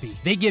Therapy.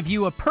 They give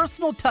you a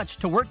personal touch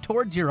to work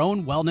towards your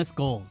own wellness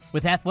goals.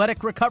 With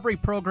athletic recovery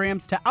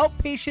programs to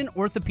outpatient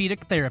orthopedic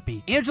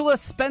therapy, Angela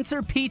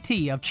Spencer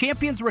PT of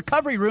Champions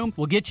Recovery Room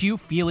will get you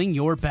feeling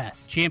your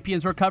best.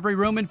 Champions Recovery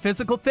Room and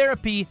Physical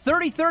Therapy,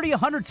 3030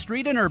 100th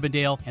Street in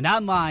Urbandale, and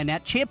online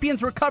at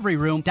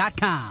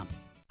championsrecoveryroom.com.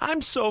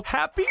 I'm so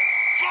happy.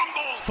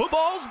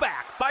 Football's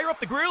back. Fire up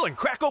the grill and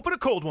crack open a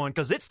cold one,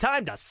 because it's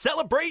time to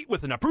celebrate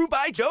with an Approved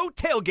by Joe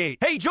tailgate.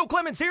 Hey, Joe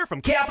Clemens here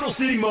from Capital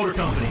City Motor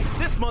Company.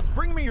 This month,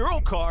 bring me your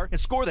old car and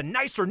score the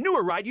nicer,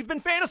 newer ride you've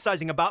been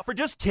fantasizing about for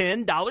just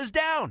 $10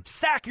 down.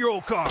 Sack your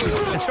old car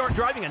and start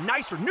driving a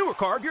nicer, newer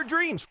car of your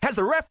dreams. Has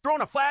the ref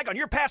thrown a flag on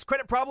your past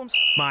credit problems?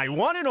 My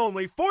one and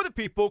only For the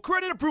People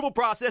credit approval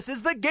process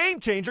is the game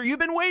changer you've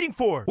been waiting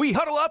for. We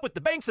huddle up with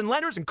the banks and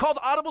lenders and call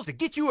the audibles to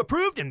get you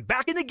approved and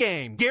back in the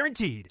game.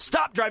 Guaranteed.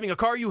 Stop driving a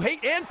car you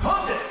hate and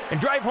pump it, and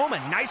drive home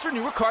a nicer,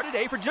 newer car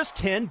today for just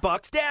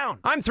 $10 down.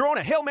 I'm throwing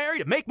a Hail Mary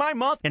to make my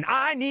month, and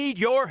I need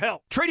your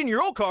help. Trade in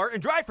your old car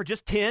and drive for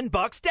just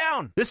 $10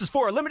 down. This is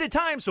for a limited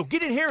time, so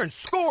get in here and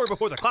score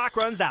before the clock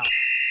runs out.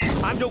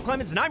 I'm Joe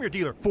Clemens, and I'm your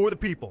dealer For the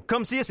People.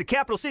 Come see us at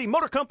Capital City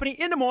Motor Company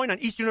in Des Moines on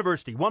East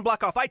University, 1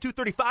 block off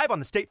I-235 on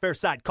the State Fair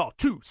side. Call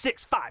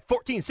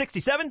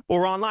 265-1467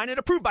 or online at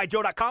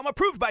ApprovedByJoe.com,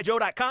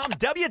 ApprovedByJoe.com,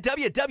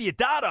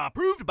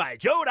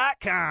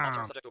 www.approvedbyjoe.com.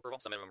 Subject to approval,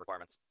 some minimum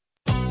requirements.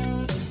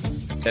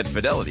 At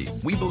Fidelity,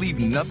 we believe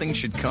nothing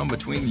should come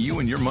between you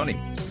and your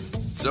money.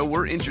 So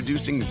we're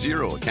introducing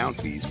zero account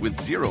fees with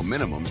zero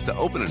minimums to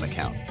open an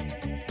account.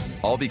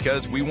 All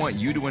because we want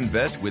you to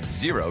invest with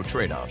zero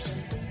trade-offs.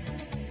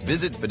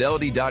 Visit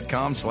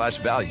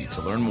fidelity.com/value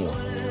to learn more.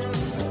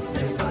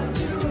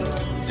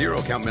 Zero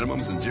account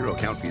minimums and zero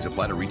account fees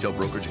apply to retail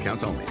brokerage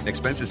accounts only.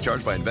 Expenses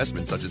charged by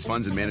investments such as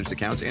funds and managed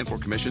accounts and for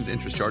commissions,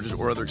 interest charges,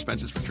 or other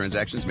expenses for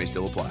transactions may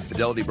still apply.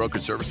 Fidelity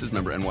Brokerage Services,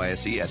 member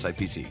NYSE,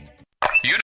 SIPC.